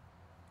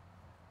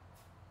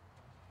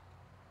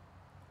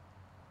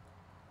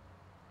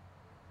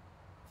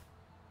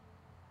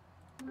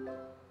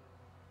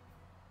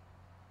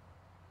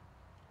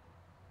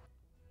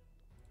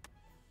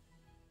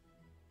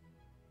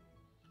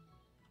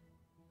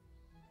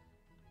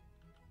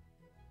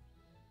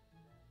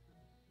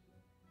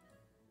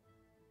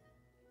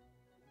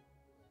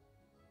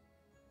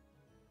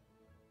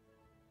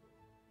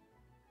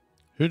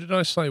 Who did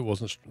I say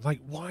wasn't... Like,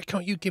 why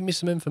can't you give me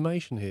some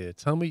information here?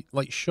 Tell me,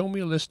 like, show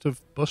me a list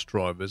of bus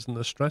drivers and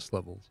their stress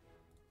levels.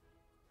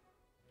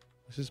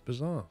 This is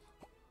bizarre.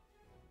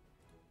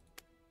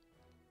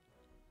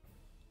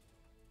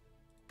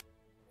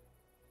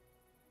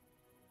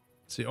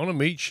 See, on a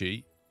meet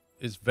sheet,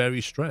 is very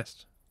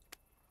stressed.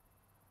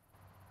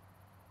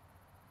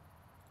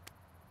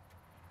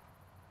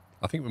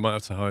 I think we might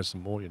have to hire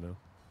some more, you know.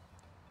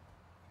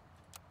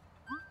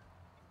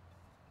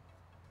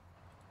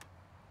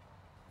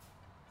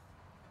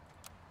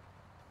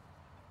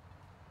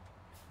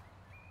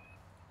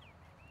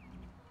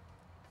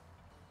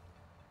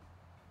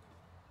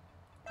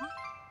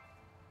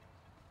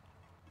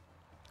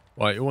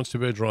 Right, who wants to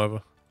be a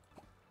driver?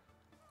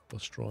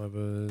 Bus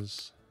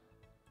drivers.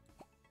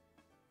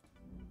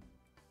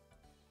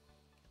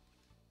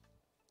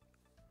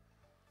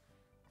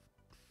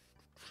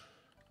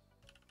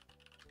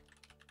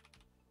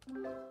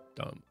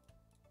 Done.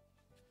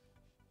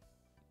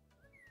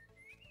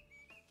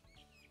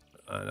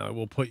 And I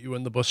will put you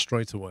in the bus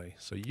straight away.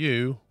 So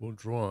you will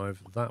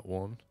drive that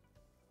one.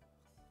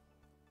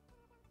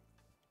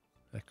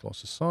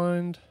 Eclos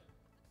assigned.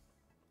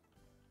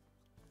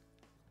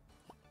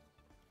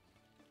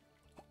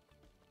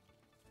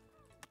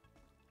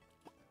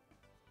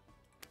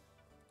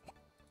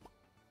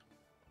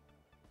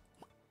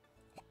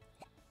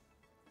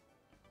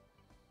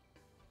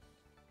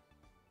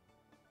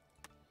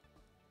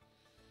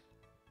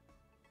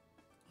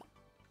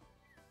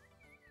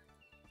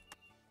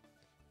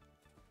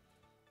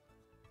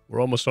 We're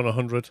almost on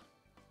 100.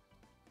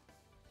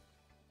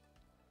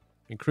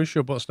 Increase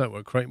your bus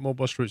network. Create more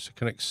bus routes to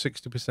connect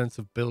 60%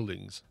 of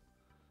buildings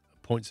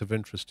and points of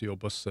interest to your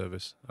bus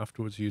service.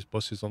 Afterwards, use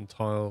buses on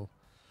tile.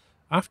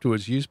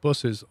 Afterwards, use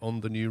buses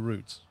on the new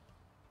routes.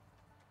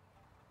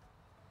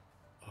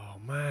 Oh,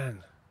 man.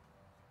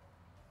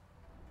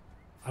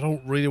 I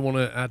don't really want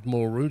to add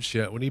more routes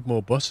yet. We need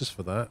more buses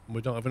for that. And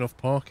we don't have enough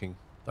parking.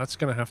 That's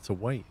going to have to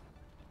wait.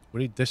 We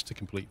need this to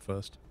complete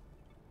first.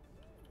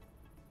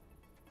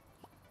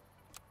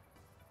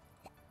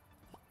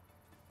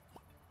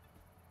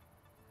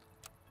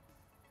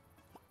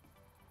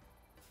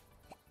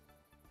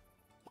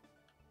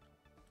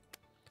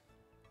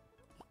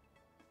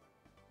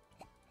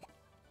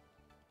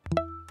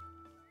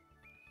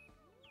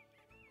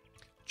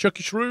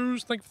 Chucky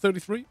Shrews, thank you for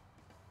 33.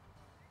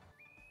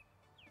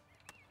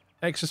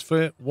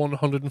 Exosphere,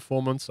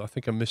 104 months. I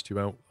think I missed you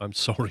out. I'm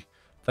sorry.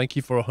 Thank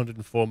you for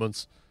 104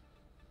 months.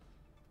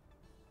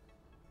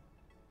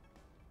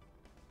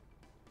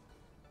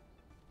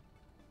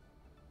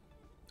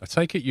 I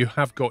take it you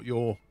have got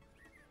your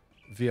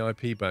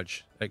VIP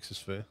badge,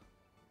 Exosphere.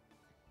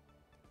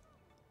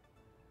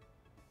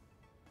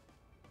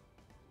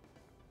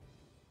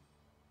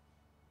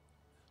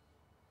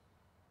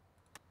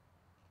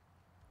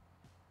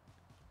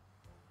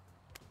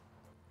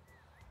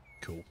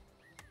 Cool.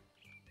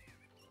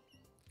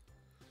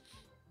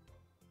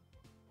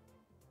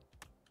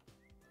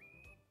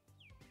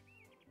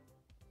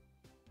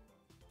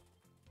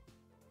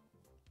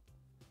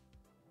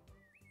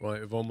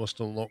 Right, we've almost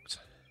unlocked.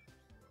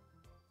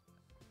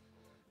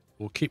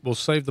 We'll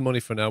save the money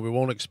for now. We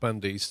won't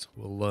expand east.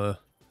 We'll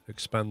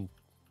expand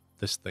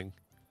this thing.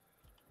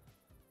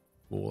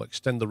 We'll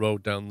extend the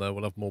road down there.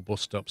 We'll have more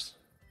bus stops.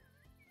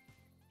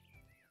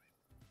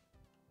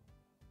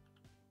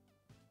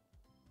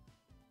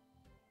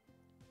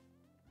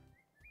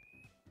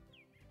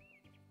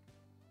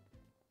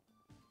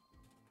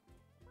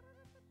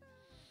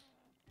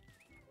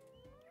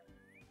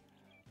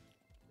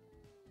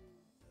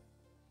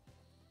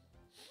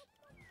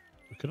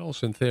 We could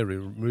also, in theory,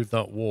 remove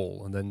that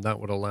wall, and then that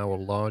would allow a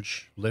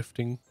large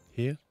lifting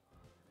here.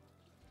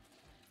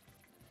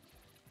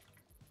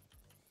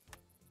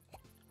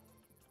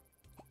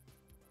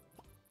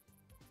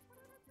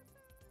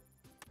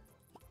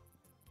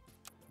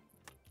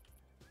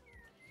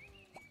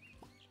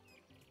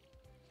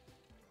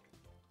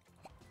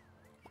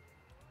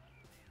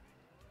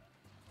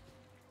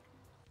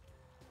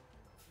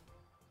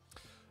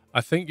 I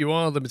think you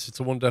are limited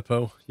to one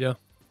depot, yeah.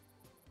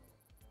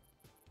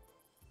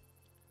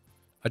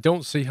 I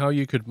don't see how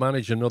you could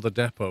manage another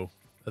depot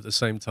at the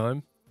same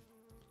time.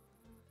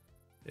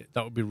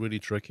 That would be really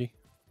tricky.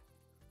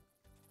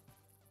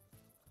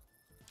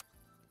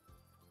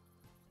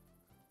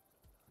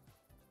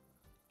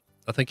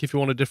 I think if you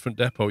want a different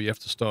depot, you have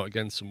to start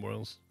again somewhere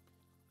else.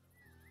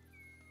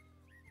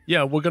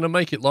 Yeah, we're going to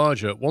make it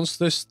larger. Once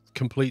this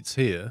completes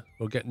here,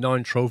 we'll get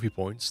 9 trophy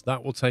points.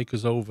 That will take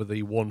us over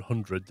the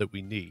 100 that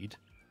we need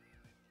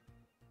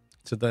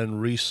to then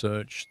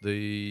research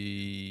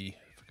the...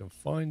 if I can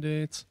find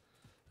it.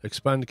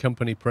 Expand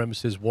company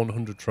premises,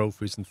 100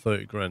 trophies and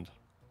 30 grand.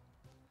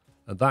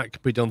 And that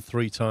can be done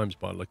 3 times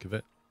by the look of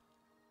it.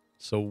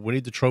 So we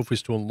need the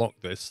trophies to unlock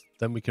this.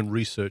 Then we can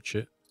research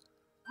it.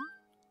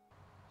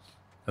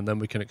 And then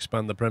we can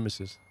expand the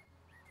premises.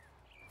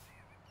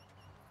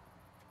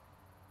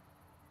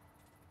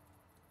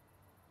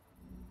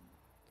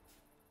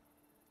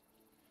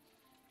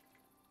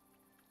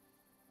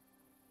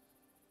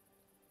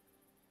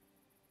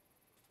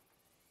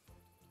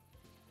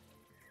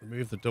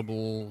 Remove the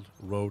double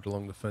road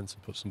along the fence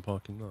and put some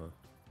parking there.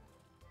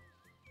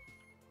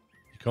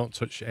 You can't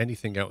touch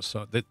anything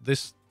outside.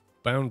 This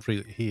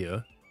boundary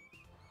here,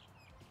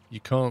 you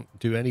can't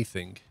do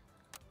anything.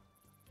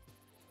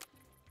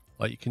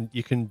 Like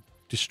you can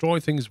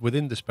destroy things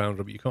within this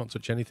boundary, but you can't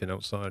touch anything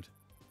outside.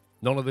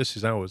 None of this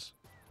is ours.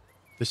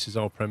 This is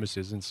our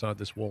premises inside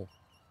this wall.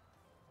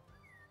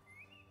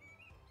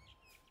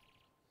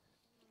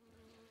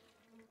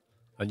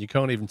 And you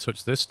can't even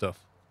touch this stuff.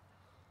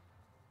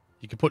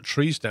 You can put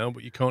trees down,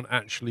 but you can't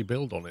actually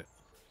build on it.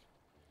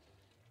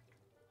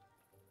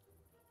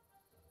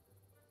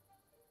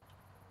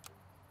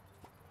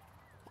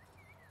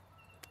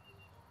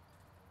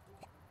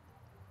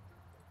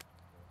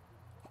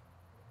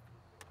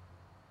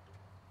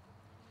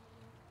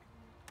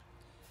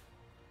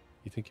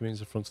 You think he means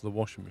the front of the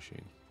washing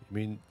machine? You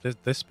mean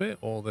this bit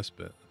or this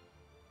bit?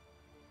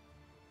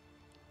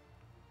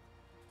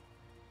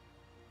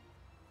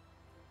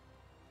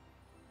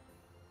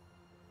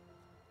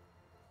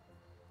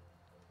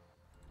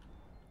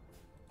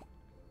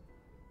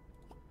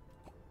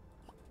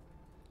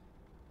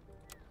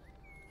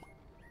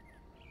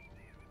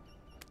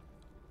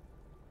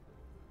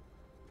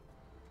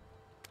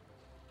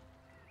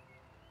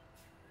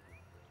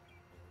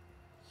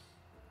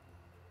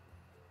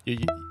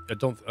 I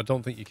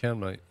don't think you can,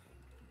 mate.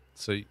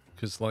 See,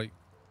 because like,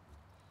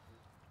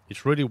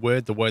 it's really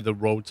weird the way the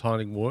road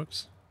tiling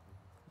works.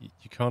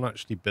 You can't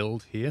actually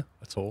build here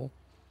at all.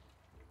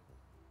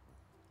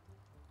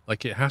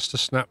 Like, it has to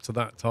snap to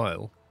that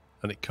tile,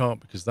 and it can't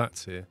because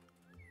that's here.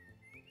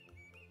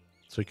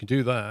 So you can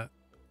do that,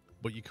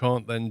 but you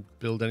can't then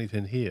build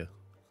anything here.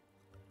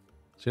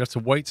 So you have to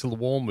wait till the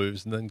wall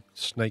moves and then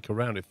snake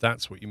around, if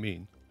that's what you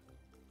mean.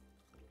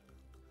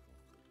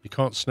 You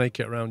can't snake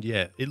it around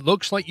yet. It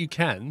looks like you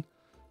can,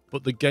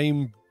 but the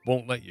game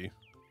won't let you.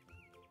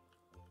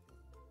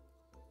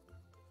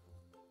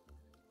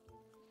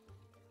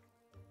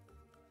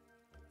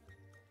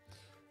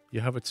 You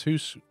have a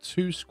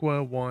two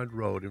square wide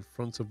road in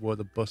front of where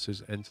the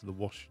buses enter the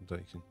washing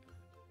station.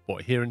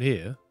 What, here and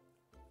here?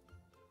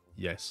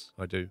 Yes,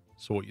 I do.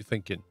 So what you're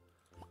thinking?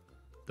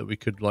 That we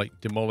could,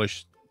 like,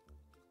 demolish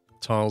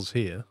tiles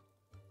here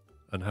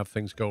and have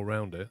things go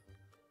around it?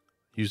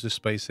 Use this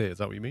space here, is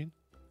that what you mean?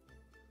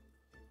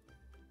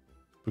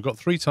 We've got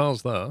 3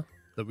 tiles there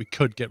that we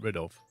could get rid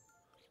of.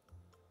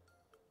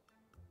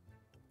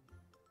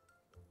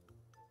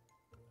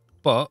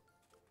 But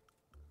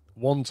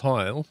 1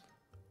 tile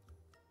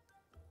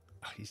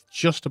is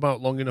just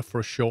about long enough for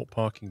a short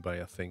parking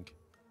bay, I think.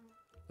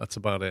 That's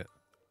about it.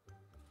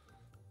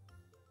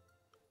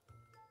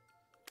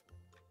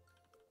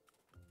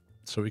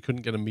 So we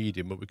couldn't get a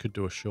medium, but we could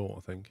do a short,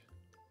 I think.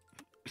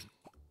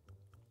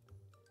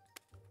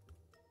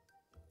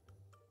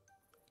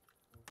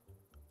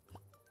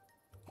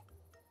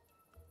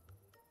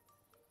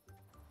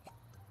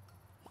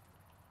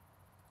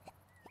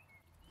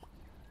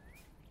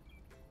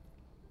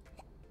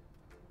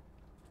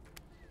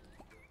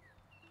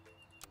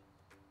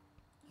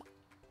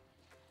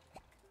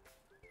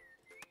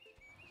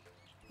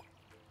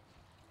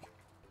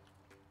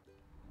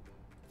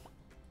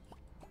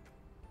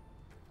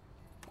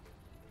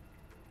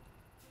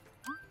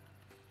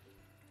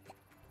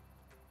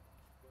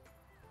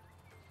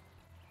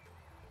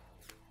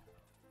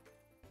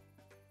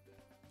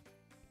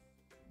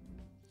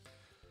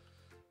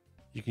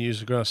 You can use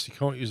the grass. You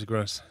can't use the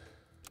grass.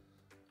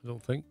 I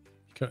don't think.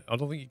 I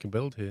don't think you can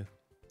build here.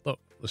 Look,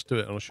 let's do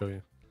it and I'll show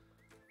you.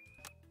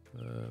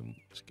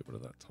 Let's get rid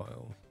of that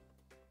tile.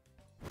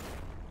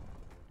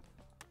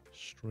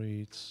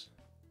 Streets.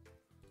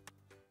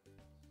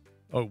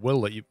 Oh, it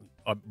will let you.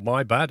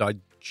 My bad. I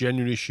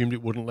genuinely assumed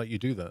it wouldn't let you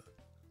do that.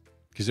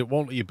 Because it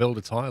won't let you build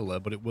a tile there,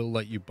 but it will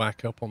let you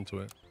back up onto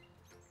it.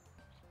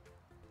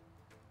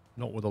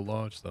 Not with a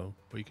large though.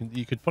 But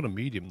you could put a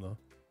medium though.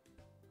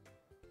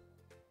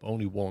 But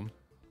only 1.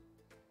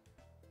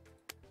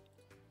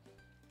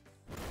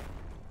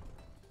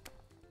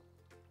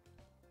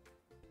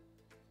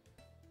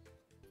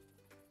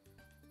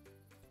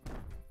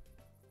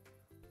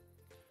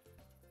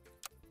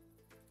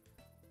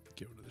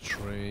 Get rid of the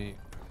tree.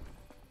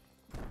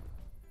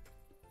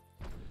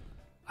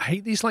 I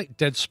hate these like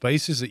dead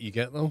spaces that you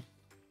get though.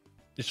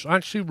 It's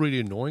actually really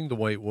annoying the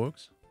way it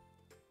works.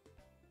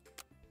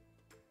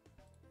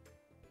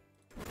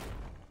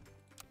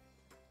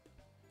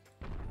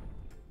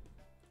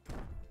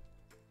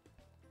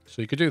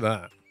 So you could do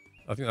that.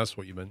 I think that's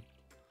what you meant.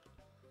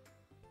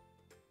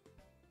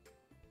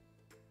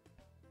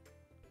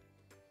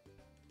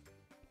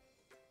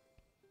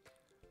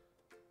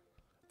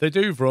 They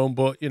do, Vrome,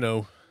 but, you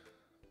know,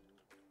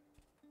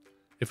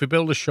 if we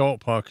build a short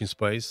parking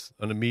space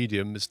and a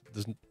medium,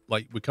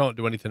 like, we can't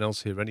do anything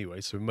else here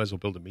anyway, so we might as well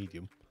build a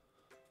medium.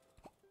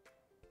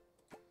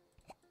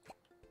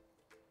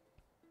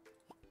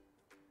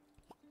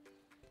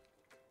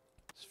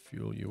 Let's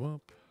fuel you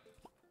up.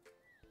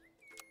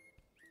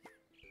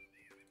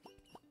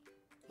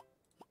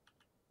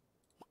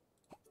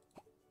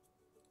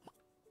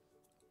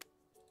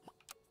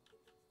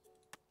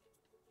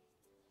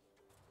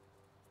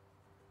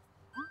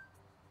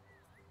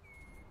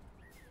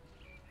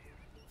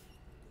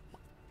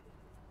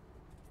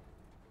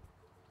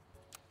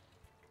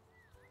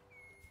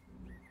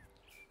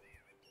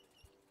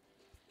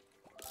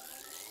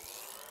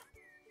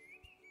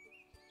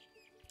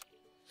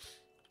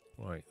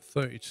 Right,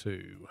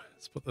 32.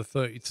 Let's put the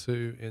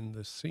 32 in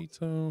the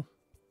Ceto.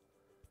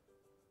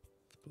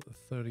 Let's put the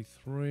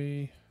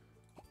 33.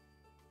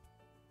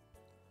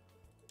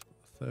 Put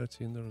the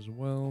 30 in there as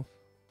well.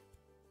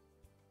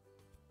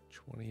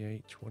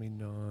 28,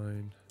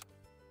 29.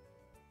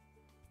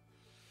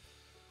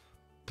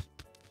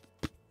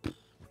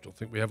 Don't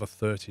think we have a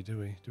 30, do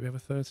we? Do we have a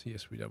 30?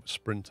 Yes, we do have a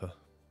sprinter.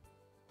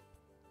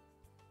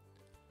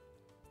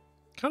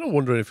 Kind of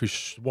wondering if we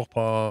swap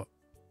our...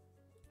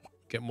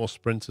 Get more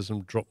sprinters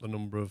and drop the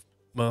number of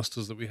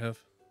masters that we have.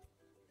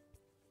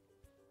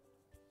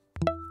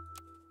 Like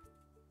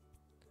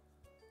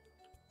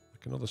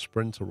another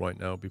sprinter right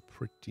now would be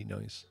pretty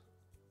nice.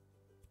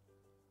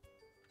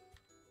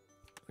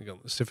 Hang on,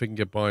 let's see if we can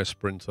get by a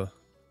sprinter.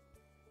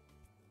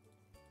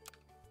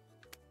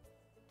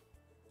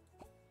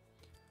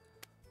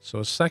 So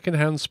a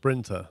second-hand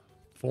sprinter,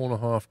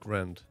 4.5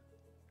 grand.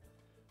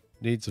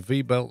 Needs a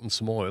V-belt and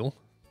some oil.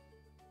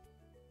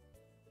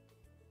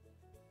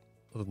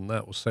 Other than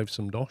that, we'll save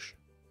some dosh.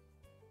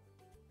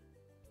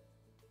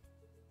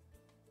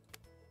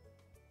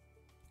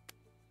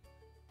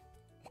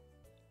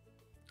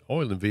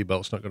 Oil and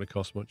V-belt's not going to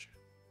cost much.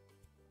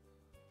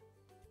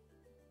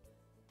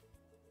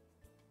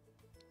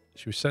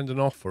 Should we send an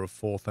offer of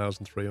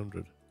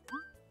 4,300?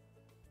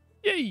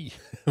 Yay!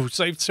 We've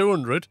saved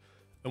 200,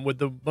 and with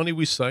the money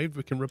we saved,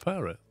 we can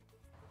repair it.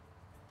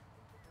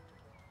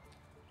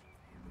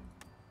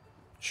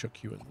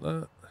 Chuck you in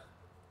that.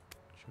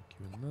 Chuck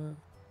you in that.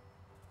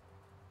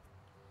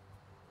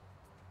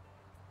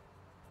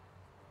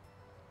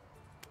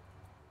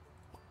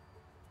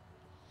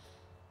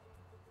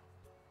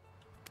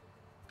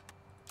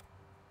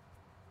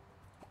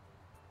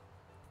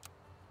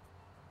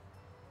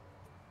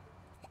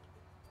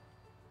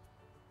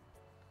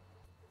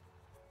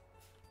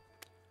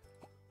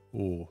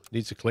 Oh,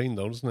 needs a clean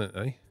though, doesn't it,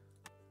 eh?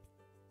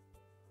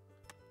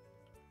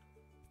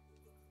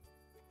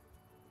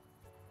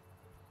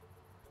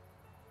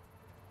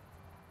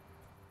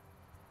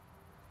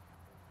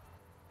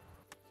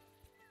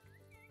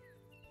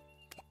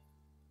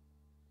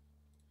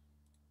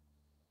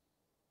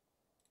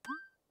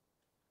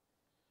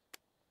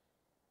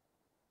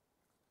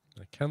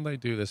 Now, can they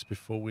do this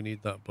before we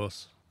need that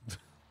bus?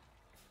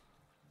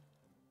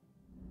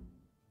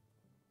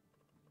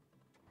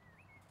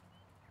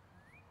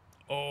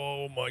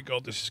 Oh my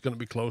god, this is going to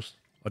be close.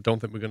 I don't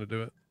think we're going to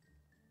do it.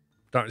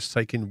 That is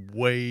taking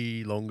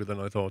way longer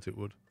than I thought it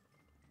would.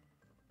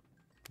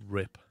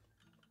 Rip.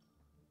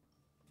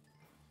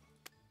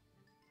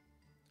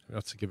 I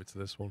have to give it to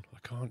this one.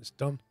 I can't, it's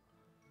done.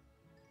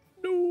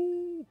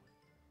 No!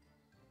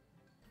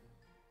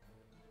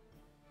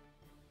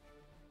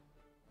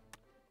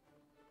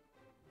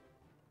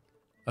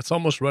 That's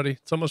almost ready.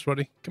 It's almost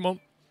ready. Come on.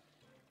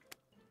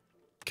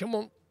 Come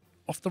on.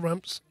 Off the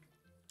ramps.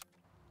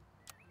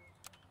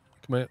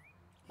 Come here.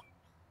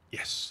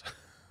 Yes.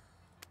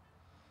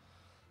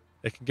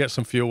 It can get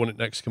some fuel when it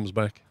next comes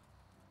back.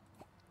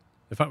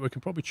 In fact, we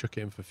can probably chuck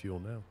it in for fuel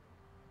now.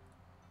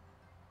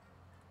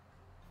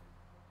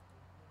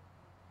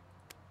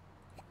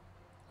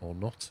 Or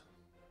not.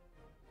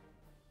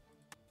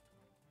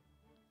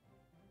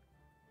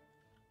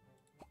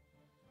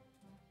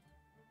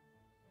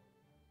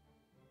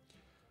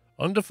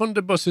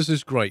 Underfunded buses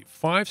is great.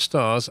 5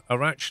 stars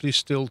are actually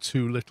still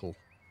too little.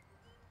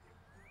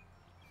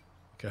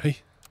 Okay.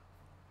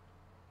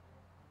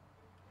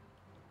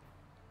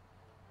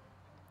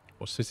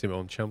 What city am I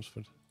on?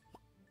 Chelmsford.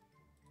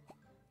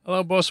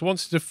 Hello, boss.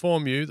 Wanted to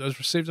inform you that I've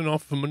received an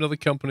offer from another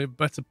company of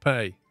better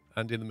pay.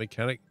 Andy the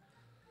mechanic.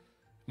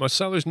 My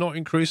salary's not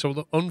increased, so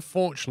I'll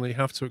unfortunately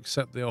have to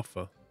accept the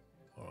offer.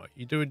 Alright,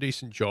 you do a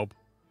decent job.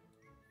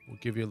 We'll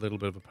give you a little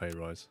bit of a pay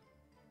rise.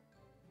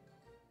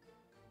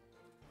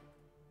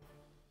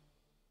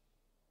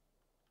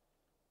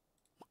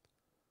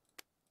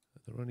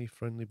 Are there any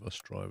friendly bus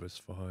drivers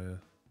for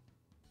hire?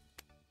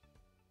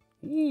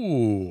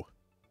 Ooh.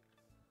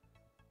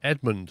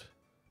 Edmund.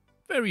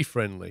 Very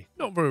friendly.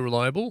 Not very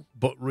reliable,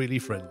 but really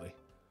friendly.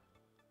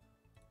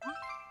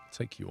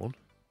 Take you on.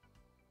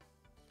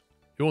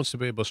 Who wants to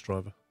be a bus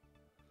driver?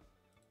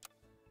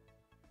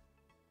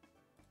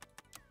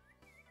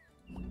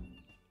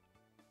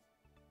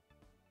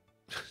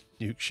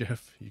 Nuke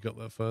chef. You got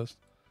that first.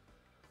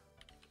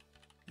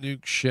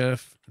 Nuke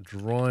chef.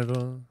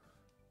 Driver.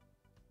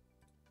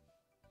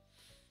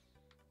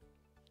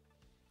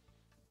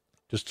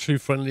 Does true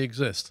friendly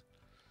exist?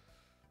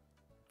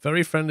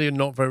 Very friendly and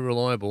not very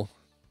reliable.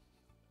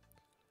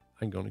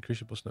 Hang on,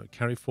 increase your bus note.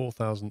 Carry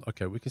 4,000.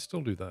 Okay, we can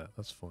still do that.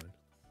 That's fine.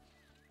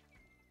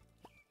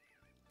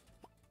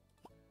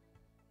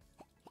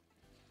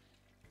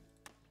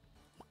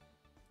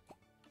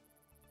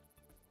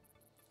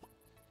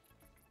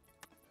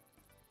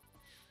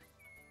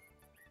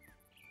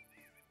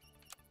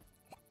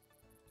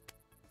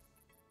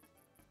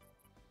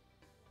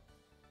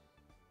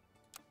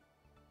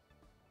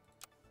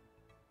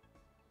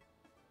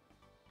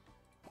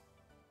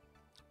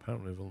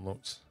 Apparently we've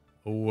unlocked.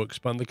 Oh,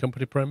 expand the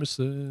company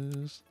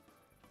premises.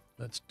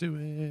 Let's do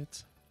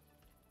it.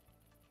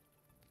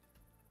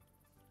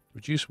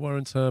 Reduce wear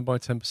and tear by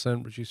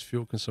 10%. Reduce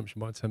fuel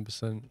consumption by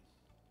 10%.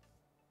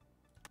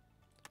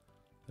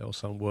 They all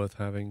sound worth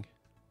having.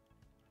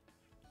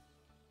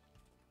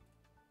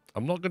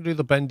 I'm not going to do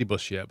the bendy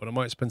bus yet, but I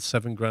might spend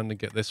 7 grand and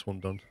get this one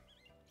done.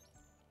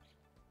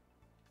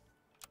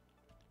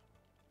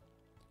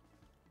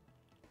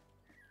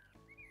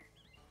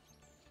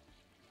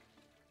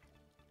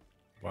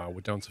 Wow,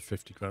 we're down to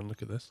 50 grand.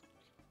 Look at this.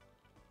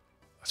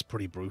 That's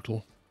pretty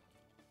brutal.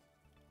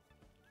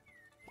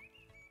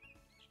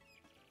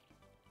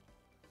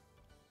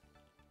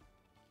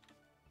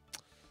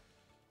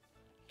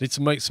 Need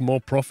to make some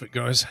more profit,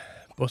 guys.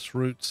 Bus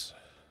routes.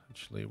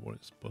 Actually, what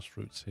is bus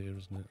routes here,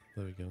 isn't it?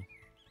 There we go.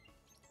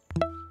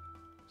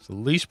 So the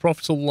least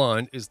profitable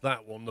line is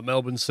that one, the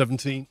Melbourne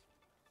 17.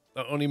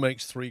 That only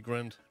makes 3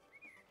 grand.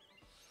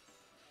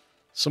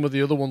 Some of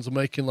the other ones are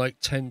making like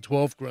 10,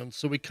 12 grand.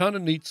 So we kind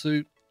of need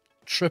to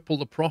triple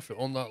the profit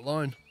on that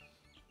line.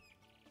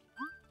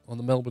 On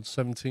the Melbourne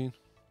 17.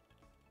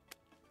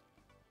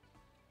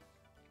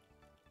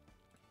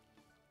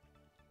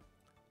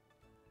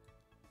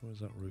 Where does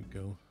that route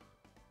go?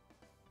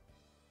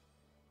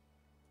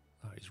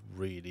 That is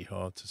really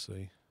hard to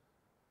see.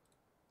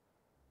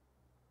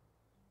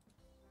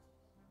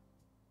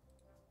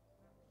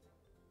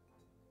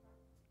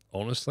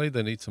 Honestly,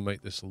 they need to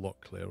make this a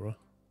lot clearer.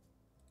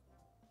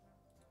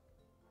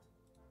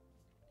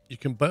 You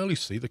can barely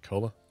see the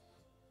colour.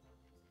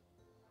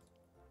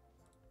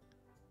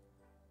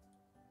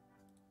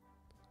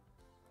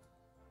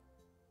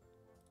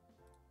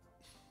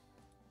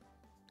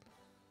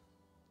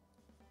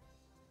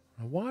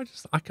 Why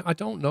does I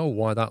don't know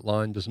why that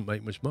line doesn't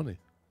make much money.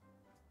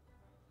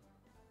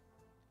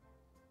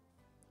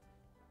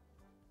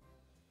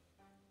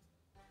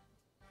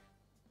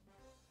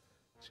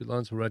 Two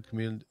lines of red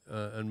community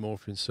and more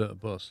if you insert a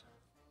bus.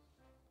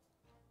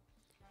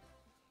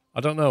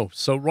 I don't know.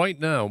 So right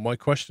now, my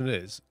question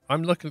is,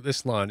 I'm looking at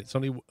this line. It's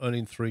only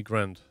earning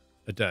 $3,000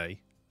 a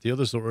day. The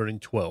others are earning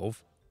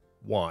 12.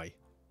 Why?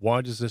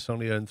 Why does this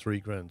only earn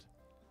 $3,000?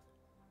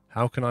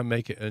 How can I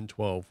make it earn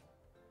 12?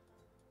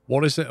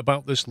 What is it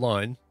about this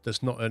line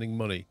that's not earning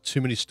money? Too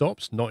many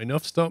stops? Not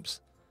enough stops?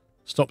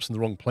 Stops in the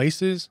wrong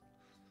places?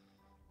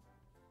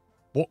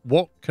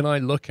 What can I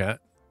look at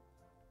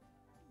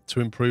to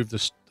improve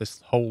this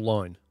whole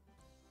line?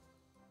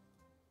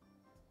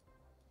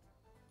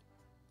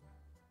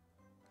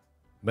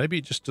 Maybe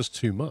it just does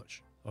too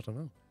much. I don't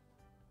know.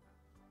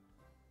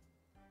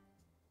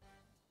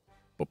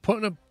 But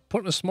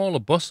putting a smaller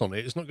bus on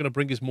it is not going to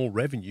bring us more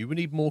revenue. We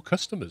need more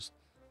customers.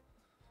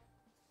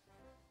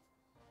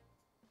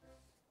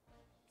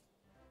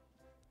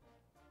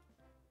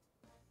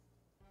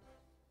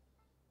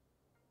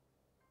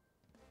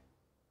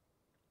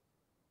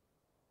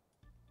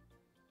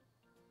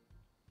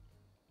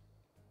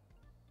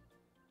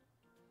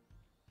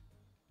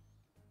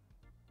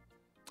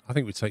 I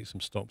think we take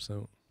some stops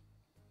out.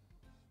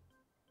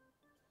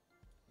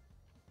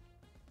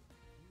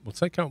 We'll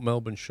take out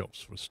Melbourne shops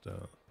for a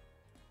start.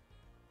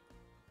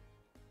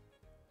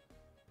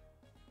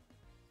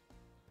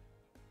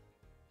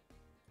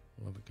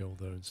 We'll have a go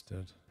there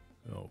instead.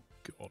 Oh,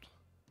 God.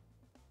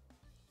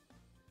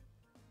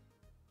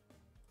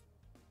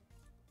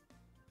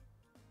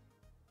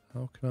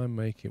 How can I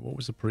make it? What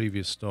was the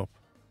previous stop?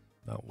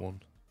 That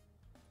one.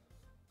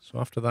 So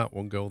after that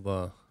one, go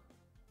there.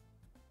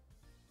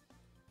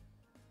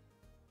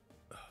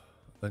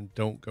 Then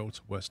don't go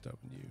to West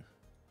Avenue.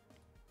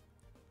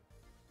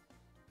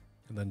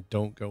 And then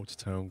don't go to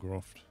Town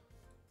Croft.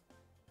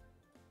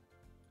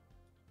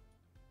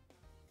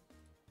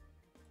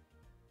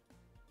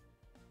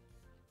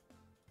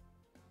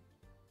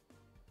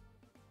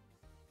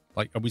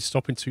 Like, are we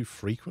stopping too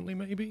frequently,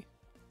 maybe?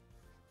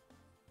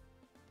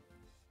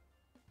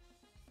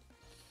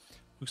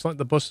 Looks like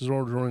the buses are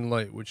already running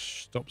late,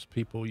 which stops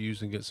people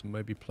using it, so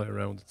maybe play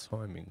around with the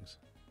timings.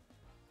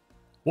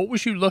 What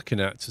was you looking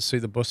at to see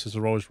the buses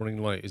are always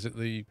running late? Is it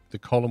the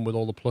column with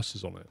all the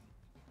pluses on it?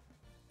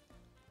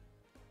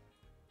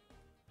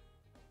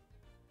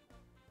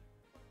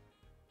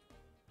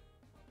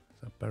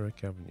 Is that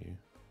Berwick Avenue?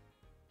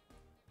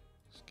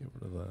 Let's get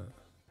rid of that.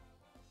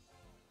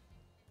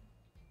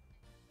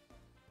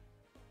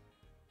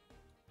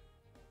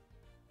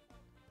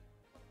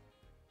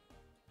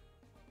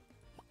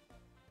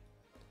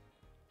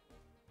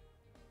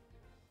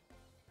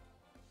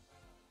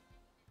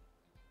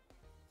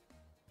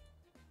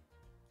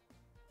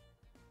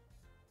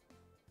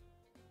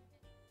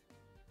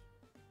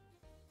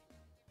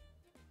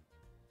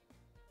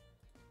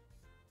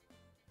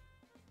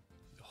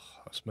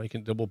 That's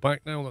making double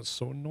back now. That's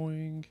so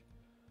annoying.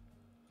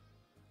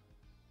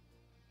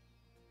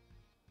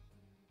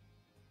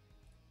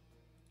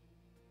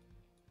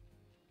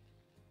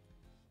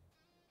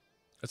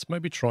 Let's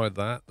maybe try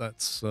that.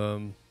 That's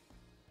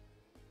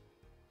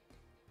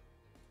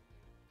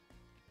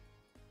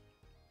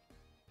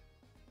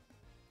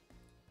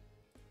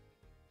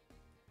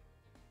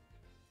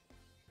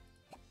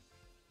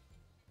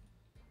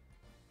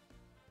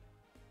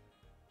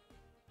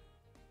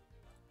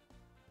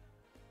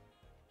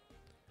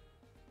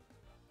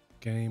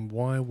game.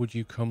 Why would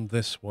you come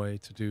this way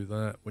to do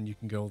that when you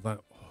can go that?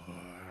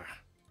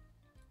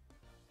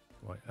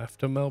 Right,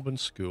 after Melbourne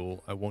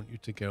School, I want you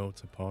to go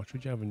to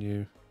Partridge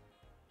Avenue.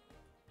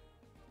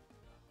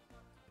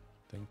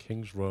 Then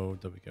Kings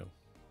Road. There we go.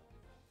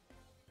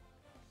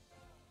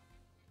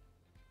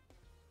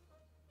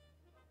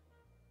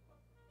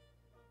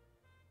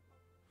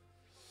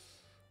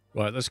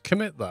 Right, let's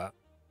commit that.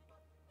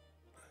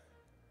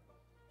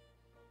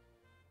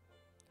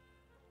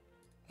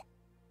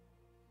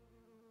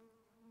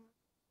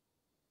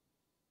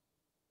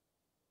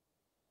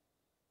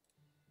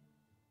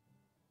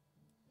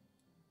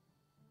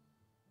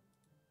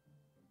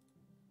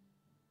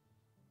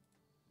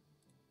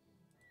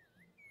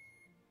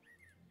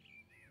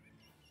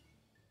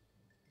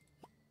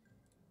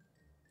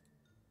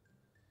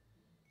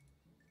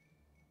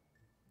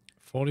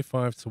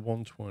 $45 to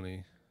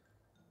 $120,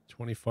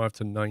 $25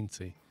 to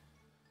 $90.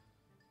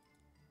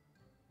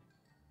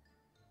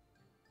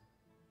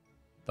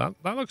 That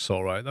looks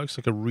all right. That looks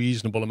like a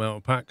reasonable amount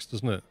of packs,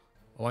 doesn't it?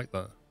 I like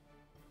that.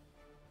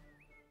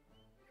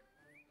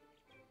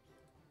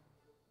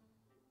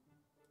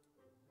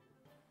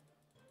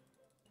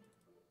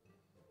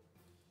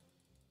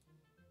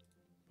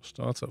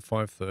 Start at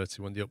 5:30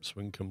 when the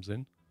upswing comes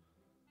in.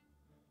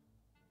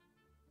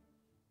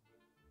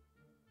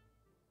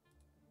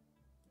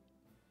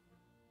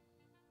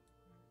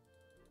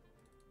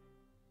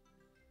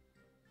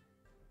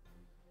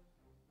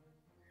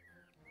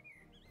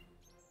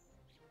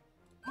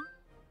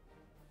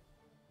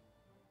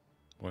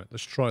 Right,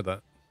 let's try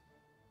that.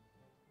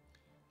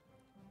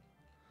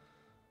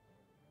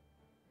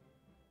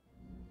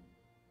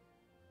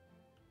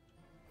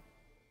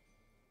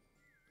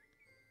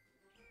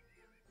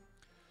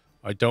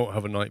 I don't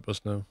have a night bus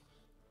now.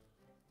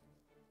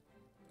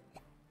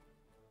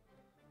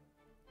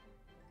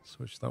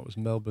 Switch, that was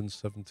Melbourne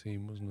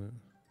 17, wasn't it?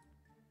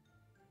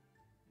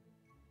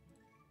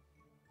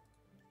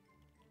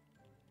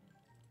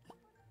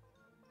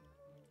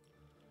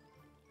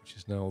 Which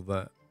is now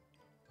that.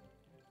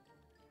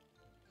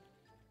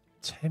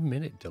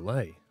 10-minute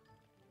delay.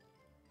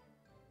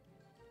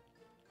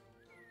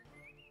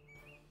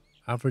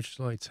 Average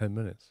delay 10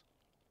 minutes.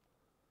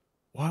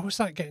 Why was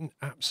that getting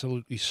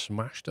absolutely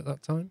smashed at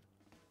that time?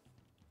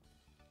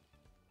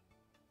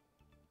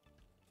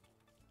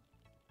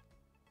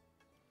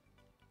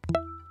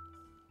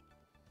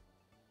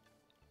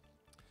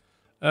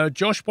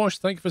 Josh Bosch,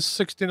 thank you for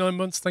 69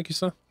 months. Thank you,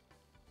 sir.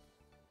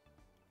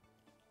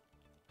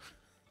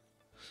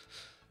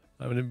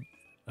 I'm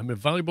a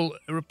valuable,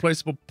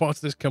 irreplaceable part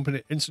of this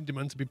company. Instant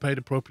demand to be paid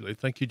appropriately.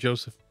 Thank you,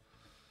 Joseph.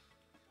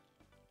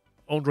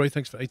 Andre,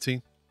 thanks for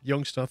 18.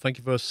 Youngstar, thank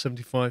you for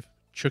 75.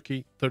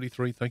 Chucky,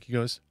 33. Thank you,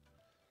 guys.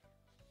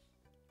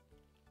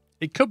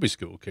 It could be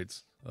school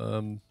kids.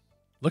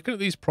 Looking at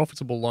these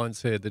profitable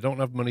lines here, they don't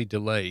have many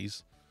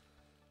delays.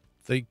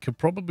 They could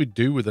probably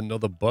do with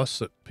another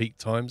bus at peak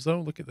times, though.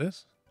 Look at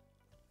this.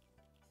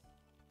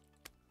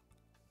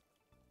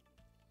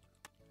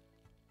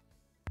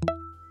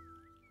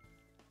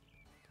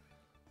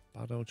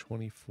 Bado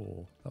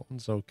 24. That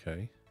one's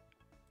okay.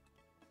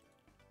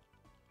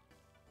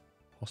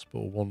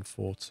 Hospital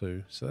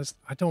 142. So that's,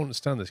 I don't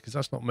understand this because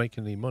that's not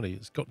making any money.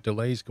 It's got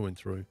delays going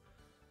through.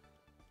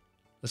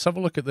 Let's have a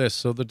look at this.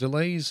 So the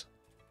delays.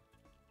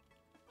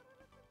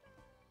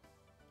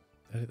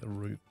 Edit the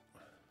route.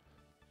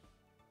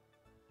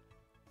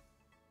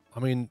 I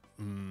mean,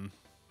 I'm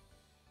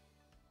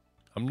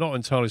not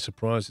entirely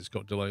surprised it's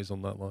got delays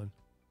on that line.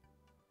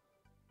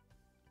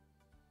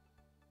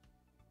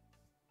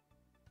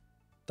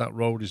 That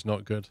road is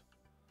not good.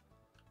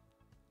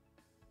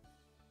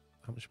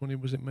 How much money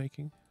was it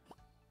making?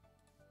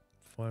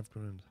 5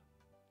 grand.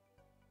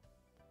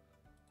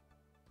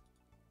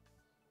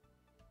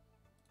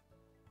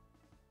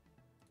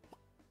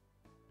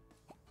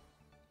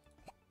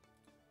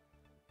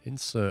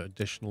 Insert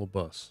additional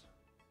bus.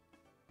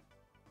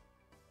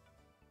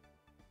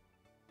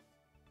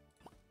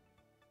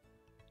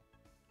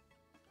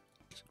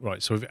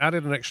 Right, so we've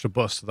added an extra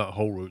bus to that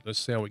whole route. Let's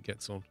see how it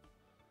gets on.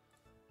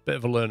 Bit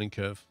of a learning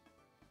curve.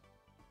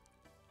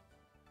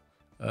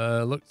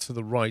 Look to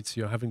the right.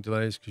 You're having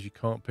delays because you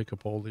can't pick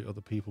up all the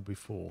other people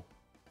before.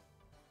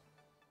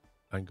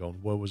 Hang on.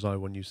 Where was I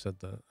when you said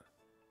that?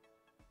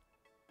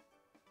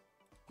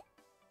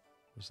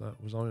 Was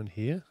I on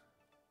here?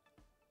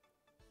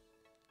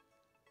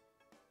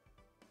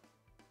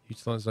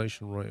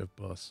 Utilization rate of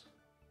bus.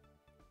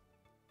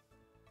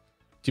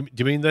 Do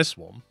you mean this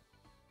one?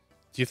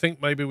 Do you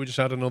think maybe we just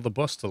add another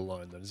bus to the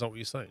line then? Is that what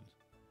you're saying?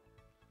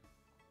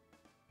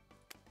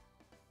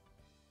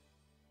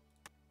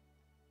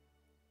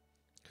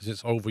 Because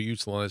it's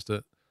overutilized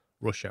at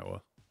rush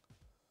hour.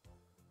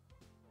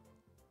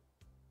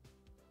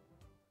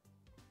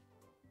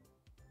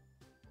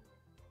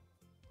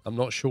 I'm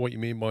not sure what you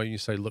mean by you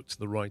say look to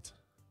the right.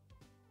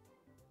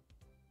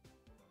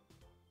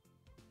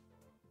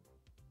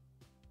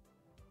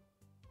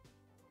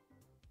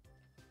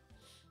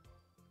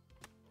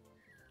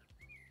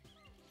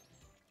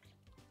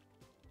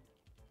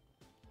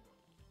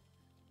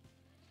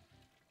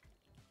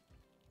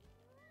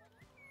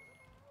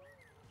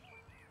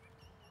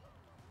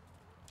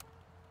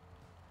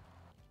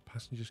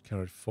 Passengers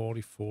carried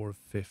 44 of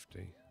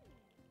 50.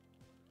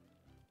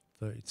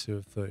 32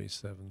 of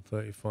 37.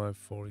 35,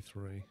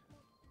 43.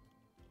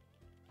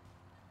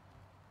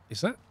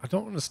 Is that... I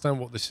don't understand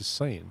what this is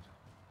saying.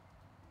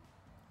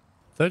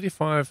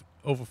 35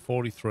 over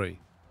 43.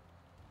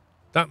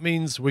 That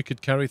means we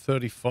could carry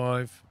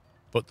 35,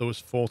 but there was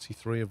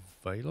 43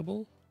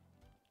 available?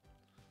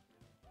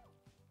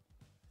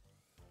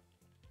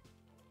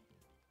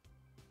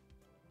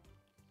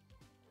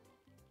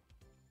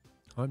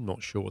 I'm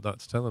not sure what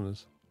that's telling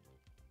us.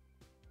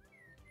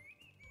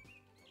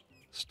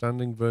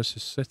 Standing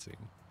versus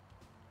sitting.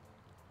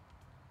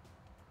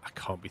 I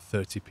can't be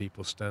 30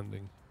 people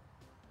standing.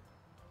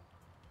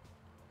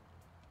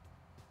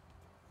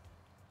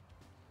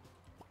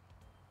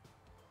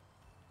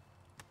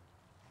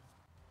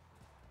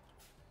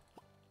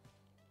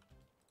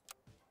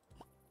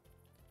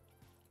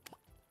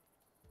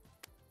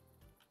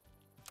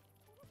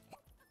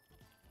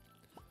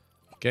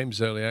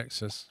 Game's early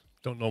access.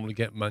 Don't normally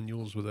get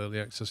manuals with early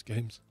access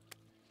games.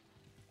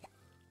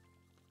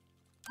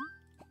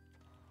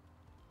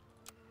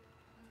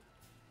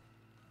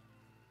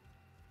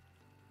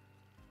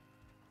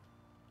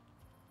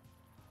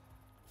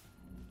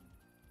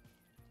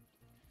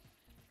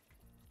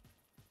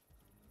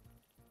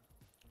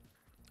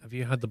 Have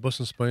you had the bus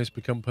and space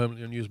become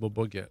permanently unusable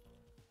bug yet?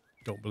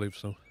 Don't believe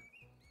so.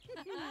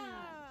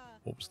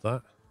 What was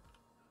that?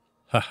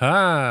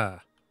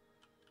 Ha-ha!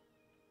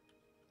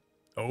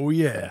 Oh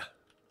yeah.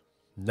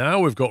 Now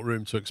we've got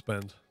room to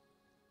expand.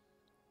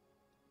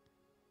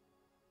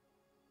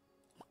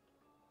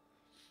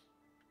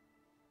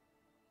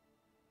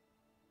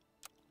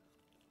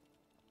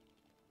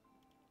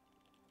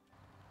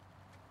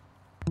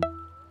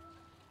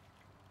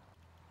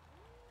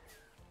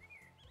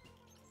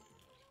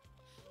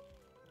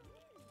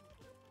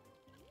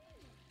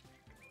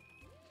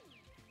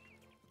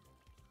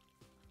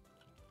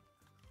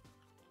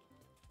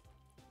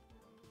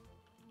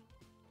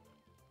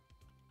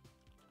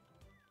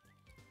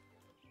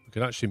 We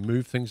could actually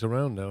move things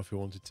around now if we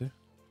wanted to.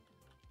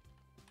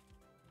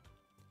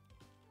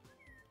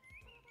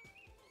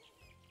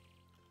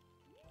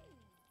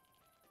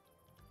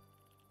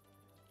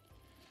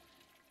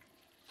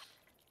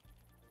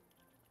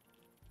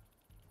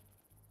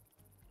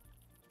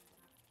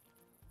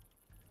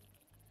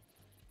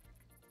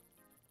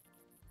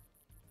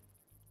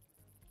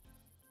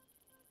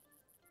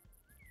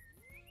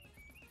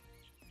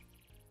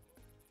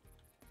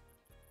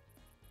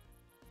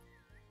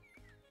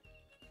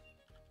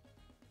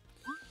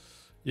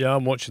 Yeah,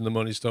 I'm watching the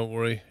monies, don't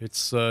worry.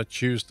 It's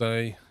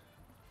Tuesday.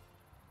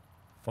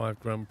 5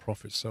 grand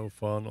profit so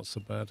far, not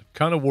so bad.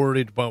 Kind of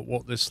worried about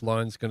what this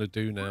line's going to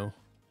do now.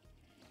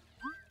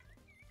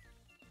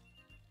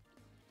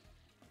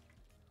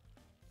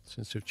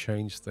 Since we've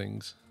changed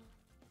things.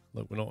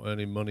 Look, we're not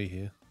earning money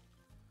here.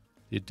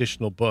 The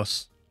additional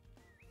bus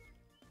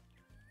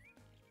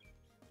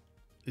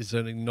is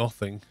earning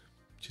nothing,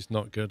 which is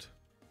not good.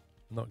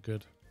 Not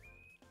good.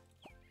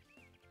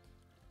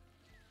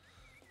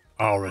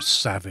 Oh, a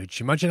Savage.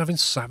 Imagine having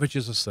Savage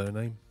as a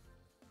surname.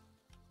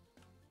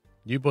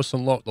 New bus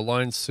unlocked, the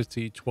Lion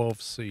City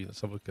 12C.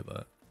 Let's have a look at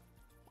that.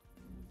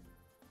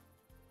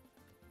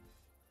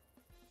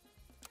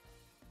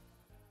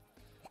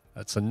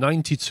 That's a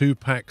 92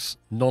 packs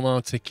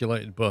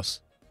non-articulated bus.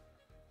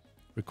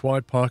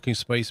 Required parking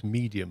space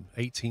medium,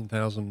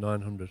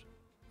 18,900.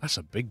 That's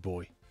a big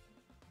boy.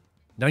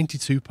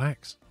 92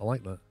 packs. I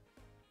like that.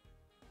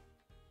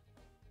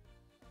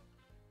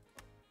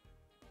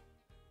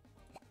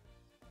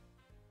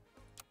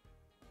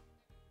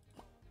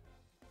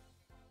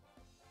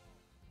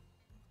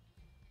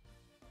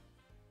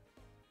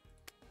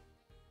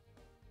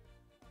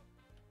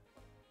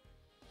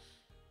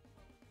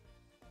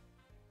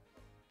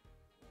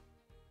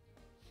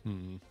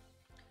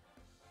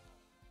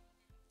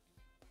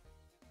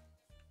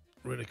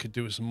 Really could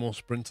do with some more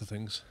Sprinter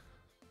things.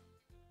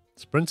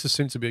 Sprinters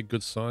seem to be a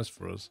good size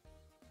for us.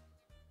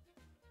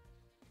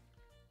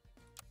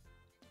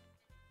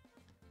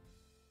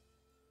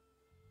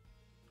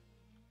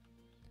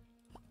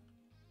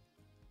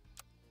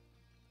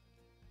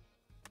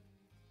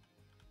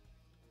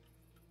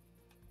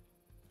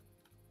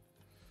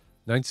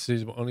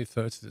 '90s, but only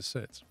 30 that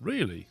sits.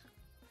 Really?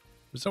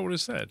 Was that what it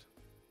said?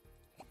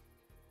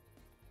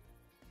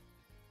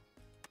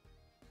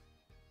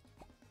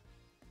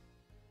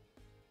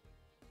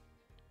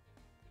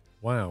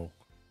 Wow.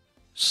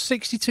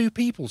 62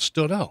 people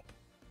stood up.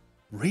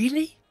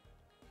 Really?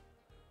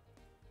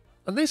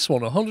 And this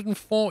one,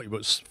 140,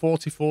 but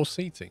 44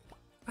 seating.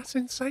 That's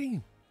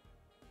insane.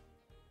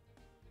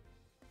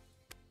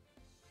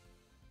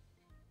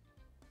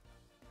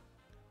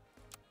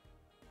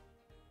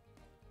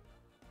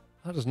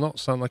 That does not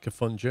sound like a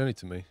fun journey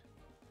to me.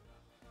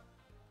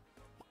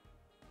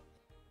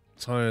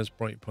 Tires,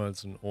 brake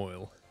pads, and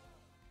oil.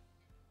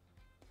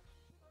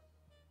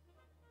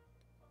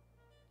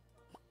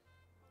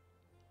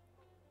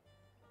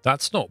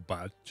 That's not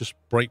bad. Just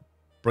brake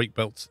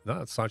belts.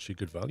 That's actually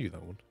good value,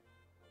 that one.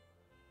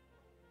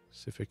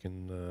 See if we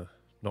can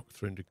knock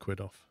 300 quid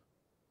off.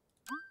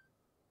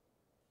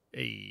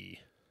 Hey.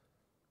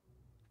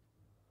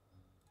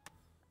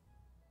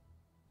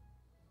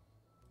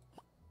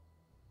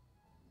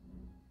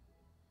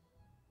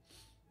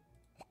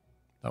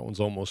 That one's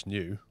almost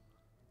new.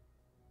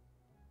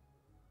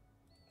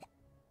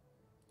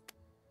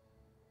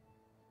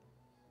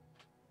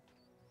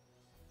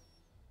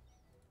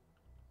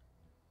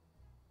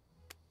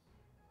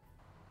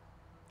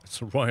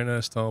 It's a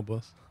Ryanair style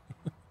bus.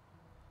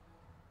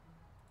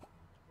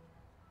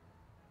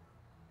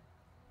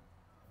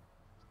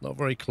 Not a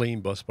very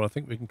clean bus, but I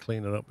think we can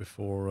clean it up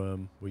before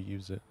we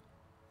use it.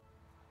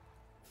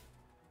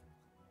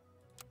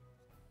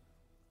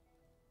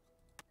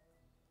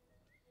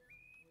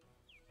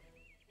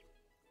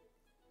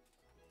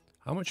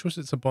 How much was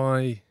it to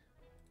buy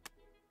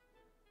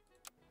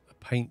a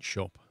paint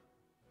shop?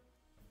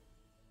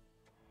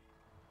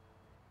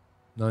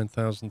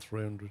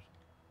 9,300.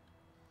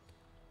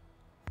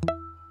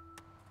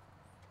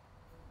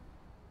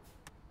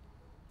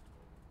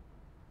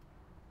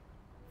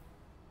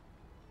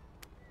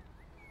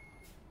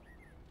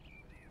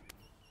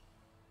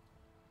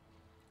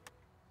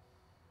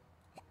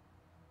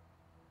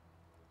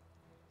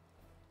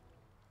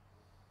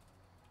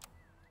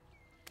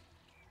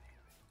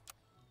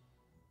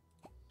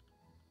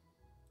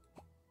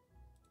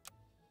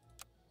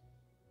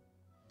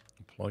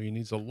 All you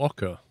need is a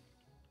locker.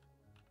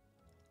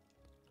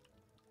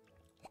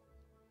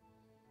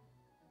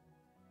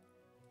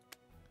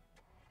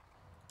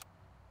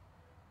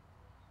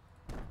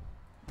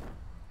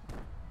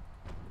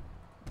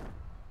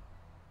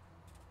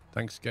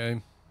 Thanks,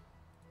 game.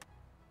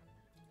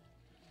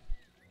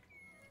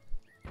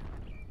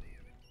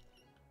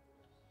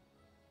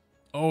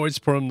 Oh, it's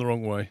put him the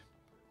wrong way.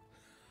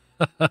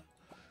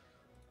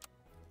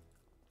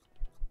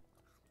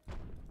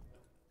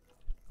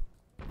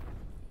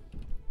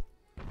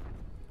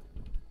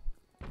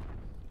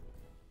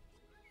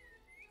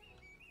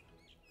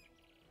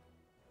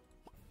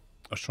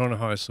 I was trying to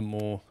hire some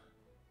more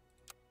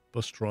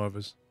bus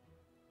drivers.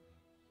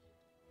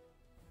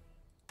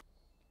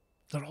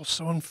 They're all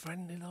so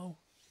unfriendly, though.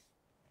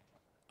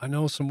 I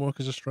know some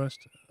workers are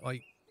stressed.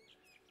 Like,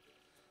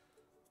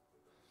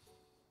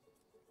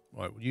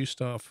 right, will you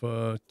start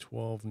for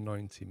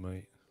 $12.90,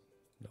 mate?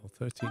 No,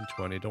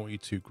 $13.20. Don't want you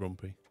too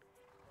grumpy.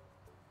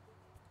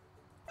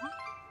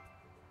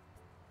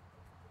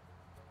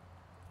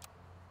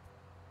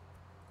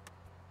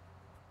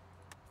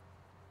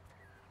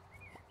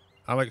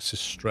 Alex is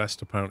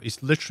stressed, apparently.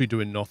 He's literally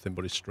doing nothing,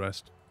 but he's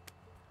stressed.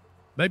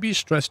 Maybe he's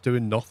stressed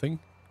doing nothing.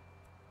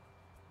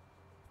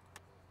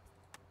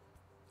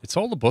 It's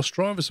all the bus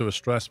drivers who are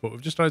stressed, but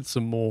we've just added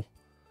some more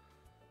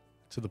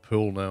to the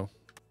pool now.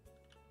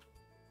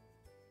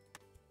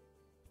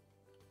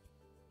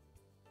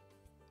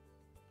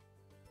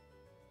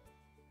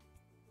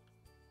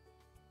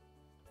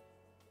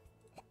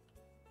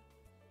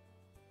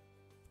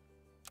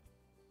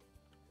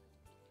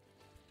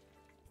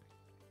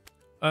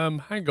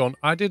 Hang on.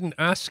 I didn't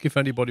ask if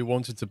anybody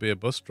wanted to be a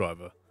bus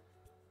driver.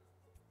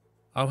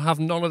 I'll have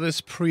none of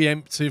this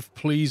preemptive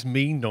please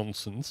me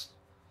nonsense.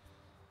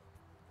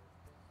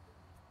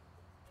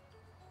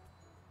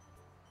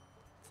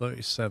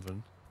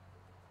 37.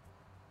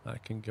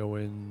 That can go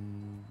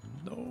in...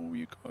 No,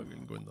 you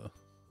can't go in there.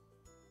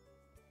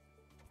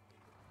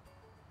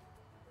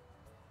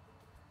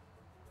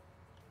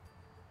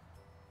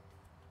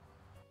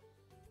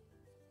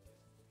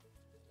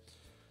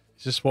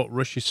 Is this what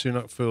Rishi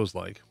Sunak feels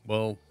like?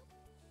 Well,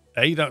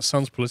 A, that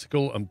sounds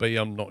political, and B,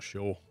 I'm not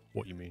sure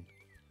what you mean.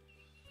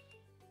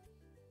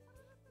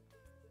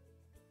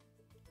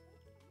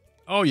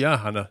 Oh yeah,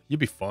 Hannah,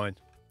 you'd be fine.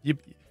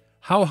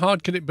 How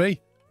hard can it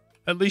be?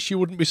 At least you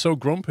wouldn't be so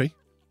grumpy.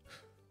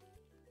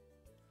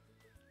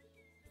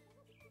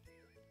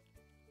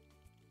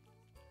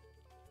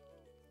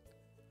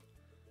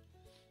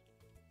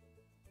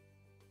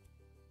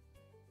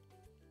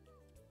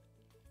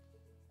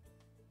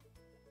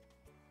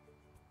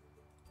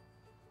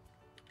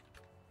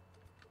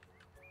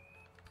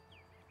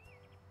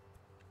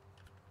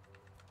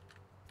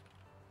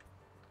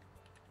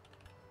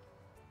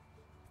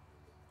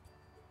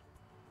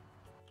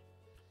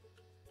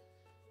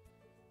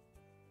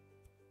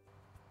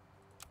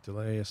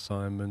 Delay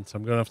assignment.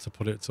 I'm going to have to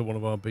put it to one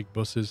of our big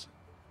buses.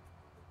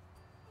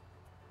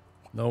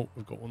 No,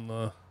 we've got one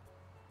there.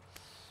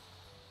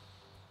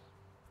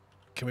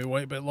 Can we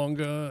wait a bit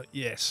longer?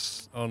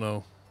 Yes. Oh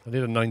no. I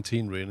need a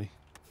 19 really.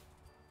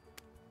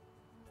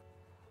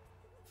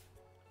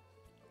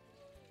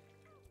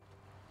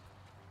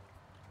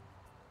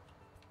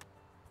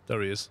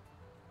 There he is.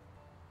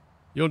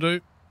 You'll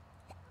do.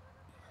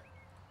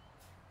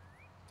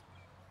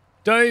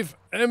 Dave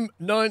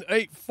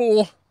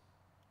M984.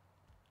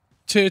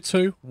 Tier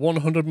 2,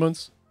 100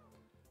 months.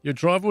 Your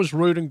driver was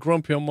rude and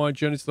grumpy on my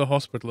journey to the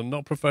hospital and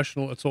not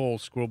professional at all,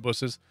 squirrel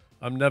buses.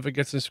 I'm never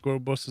getting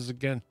squirrel buses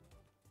again.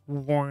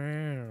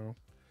 Wow.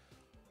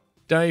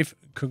 Dave,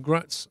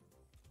 congrats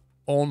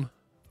on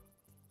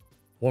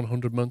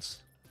 100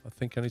 months. I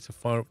think I need to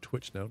fire up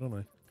Twitch now, don't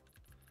I?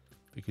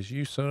 Because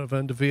you, sir, have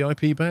earned a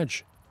VIP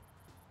badge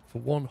for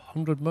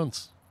 100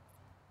 months.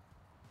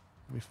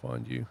 Let me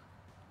find you.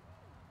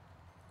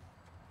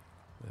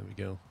 There we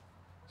go.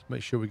 Let's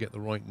make sure we get the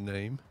right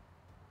name.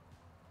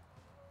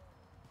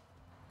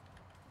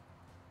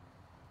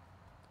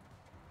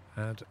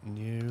 Add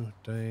new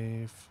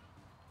Dave.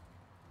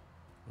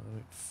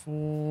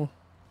 4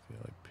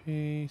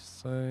 VIP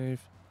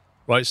save.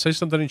 Right, say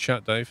something in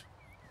chat, Dave.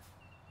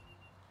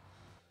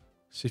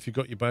 See if you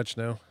got your badge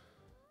now.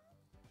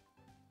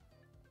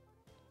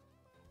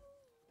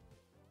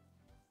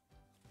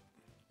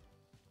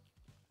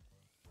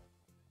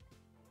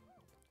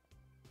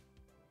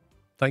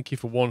 Thank you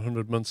for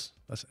 100 months.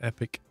 That's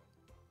epic.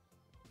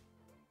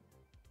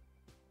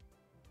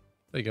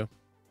 There you go.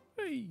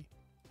 Hey.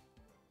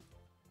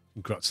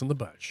 Congrats on the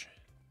badge.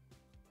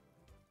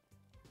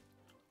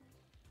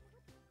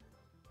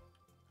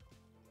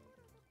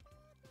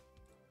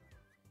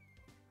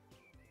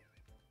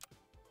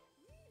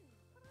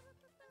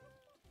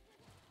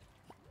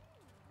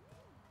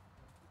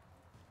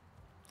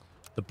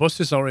 The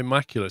buses are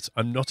immaculate.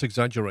 I'm not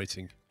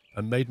exaggerating.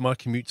 And made my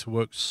commute to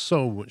work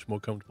so much more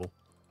comfortable.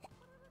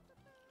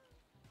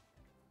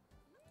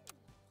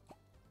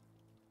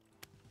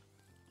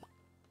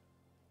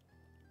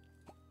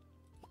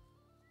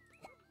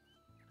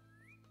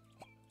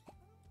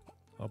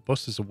 Our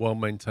buses are well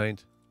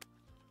maintained.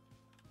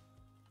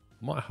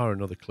 Might hire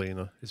another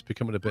cleaner. It's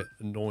becoming a bit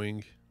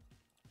annoying.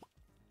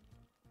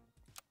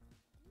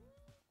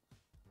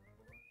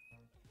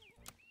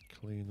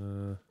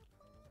 Cleaner.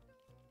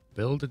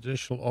 Build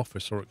additional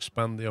office or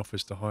expand the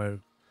office to hire.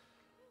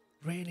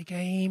 Really,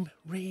 game?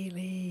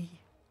 Really?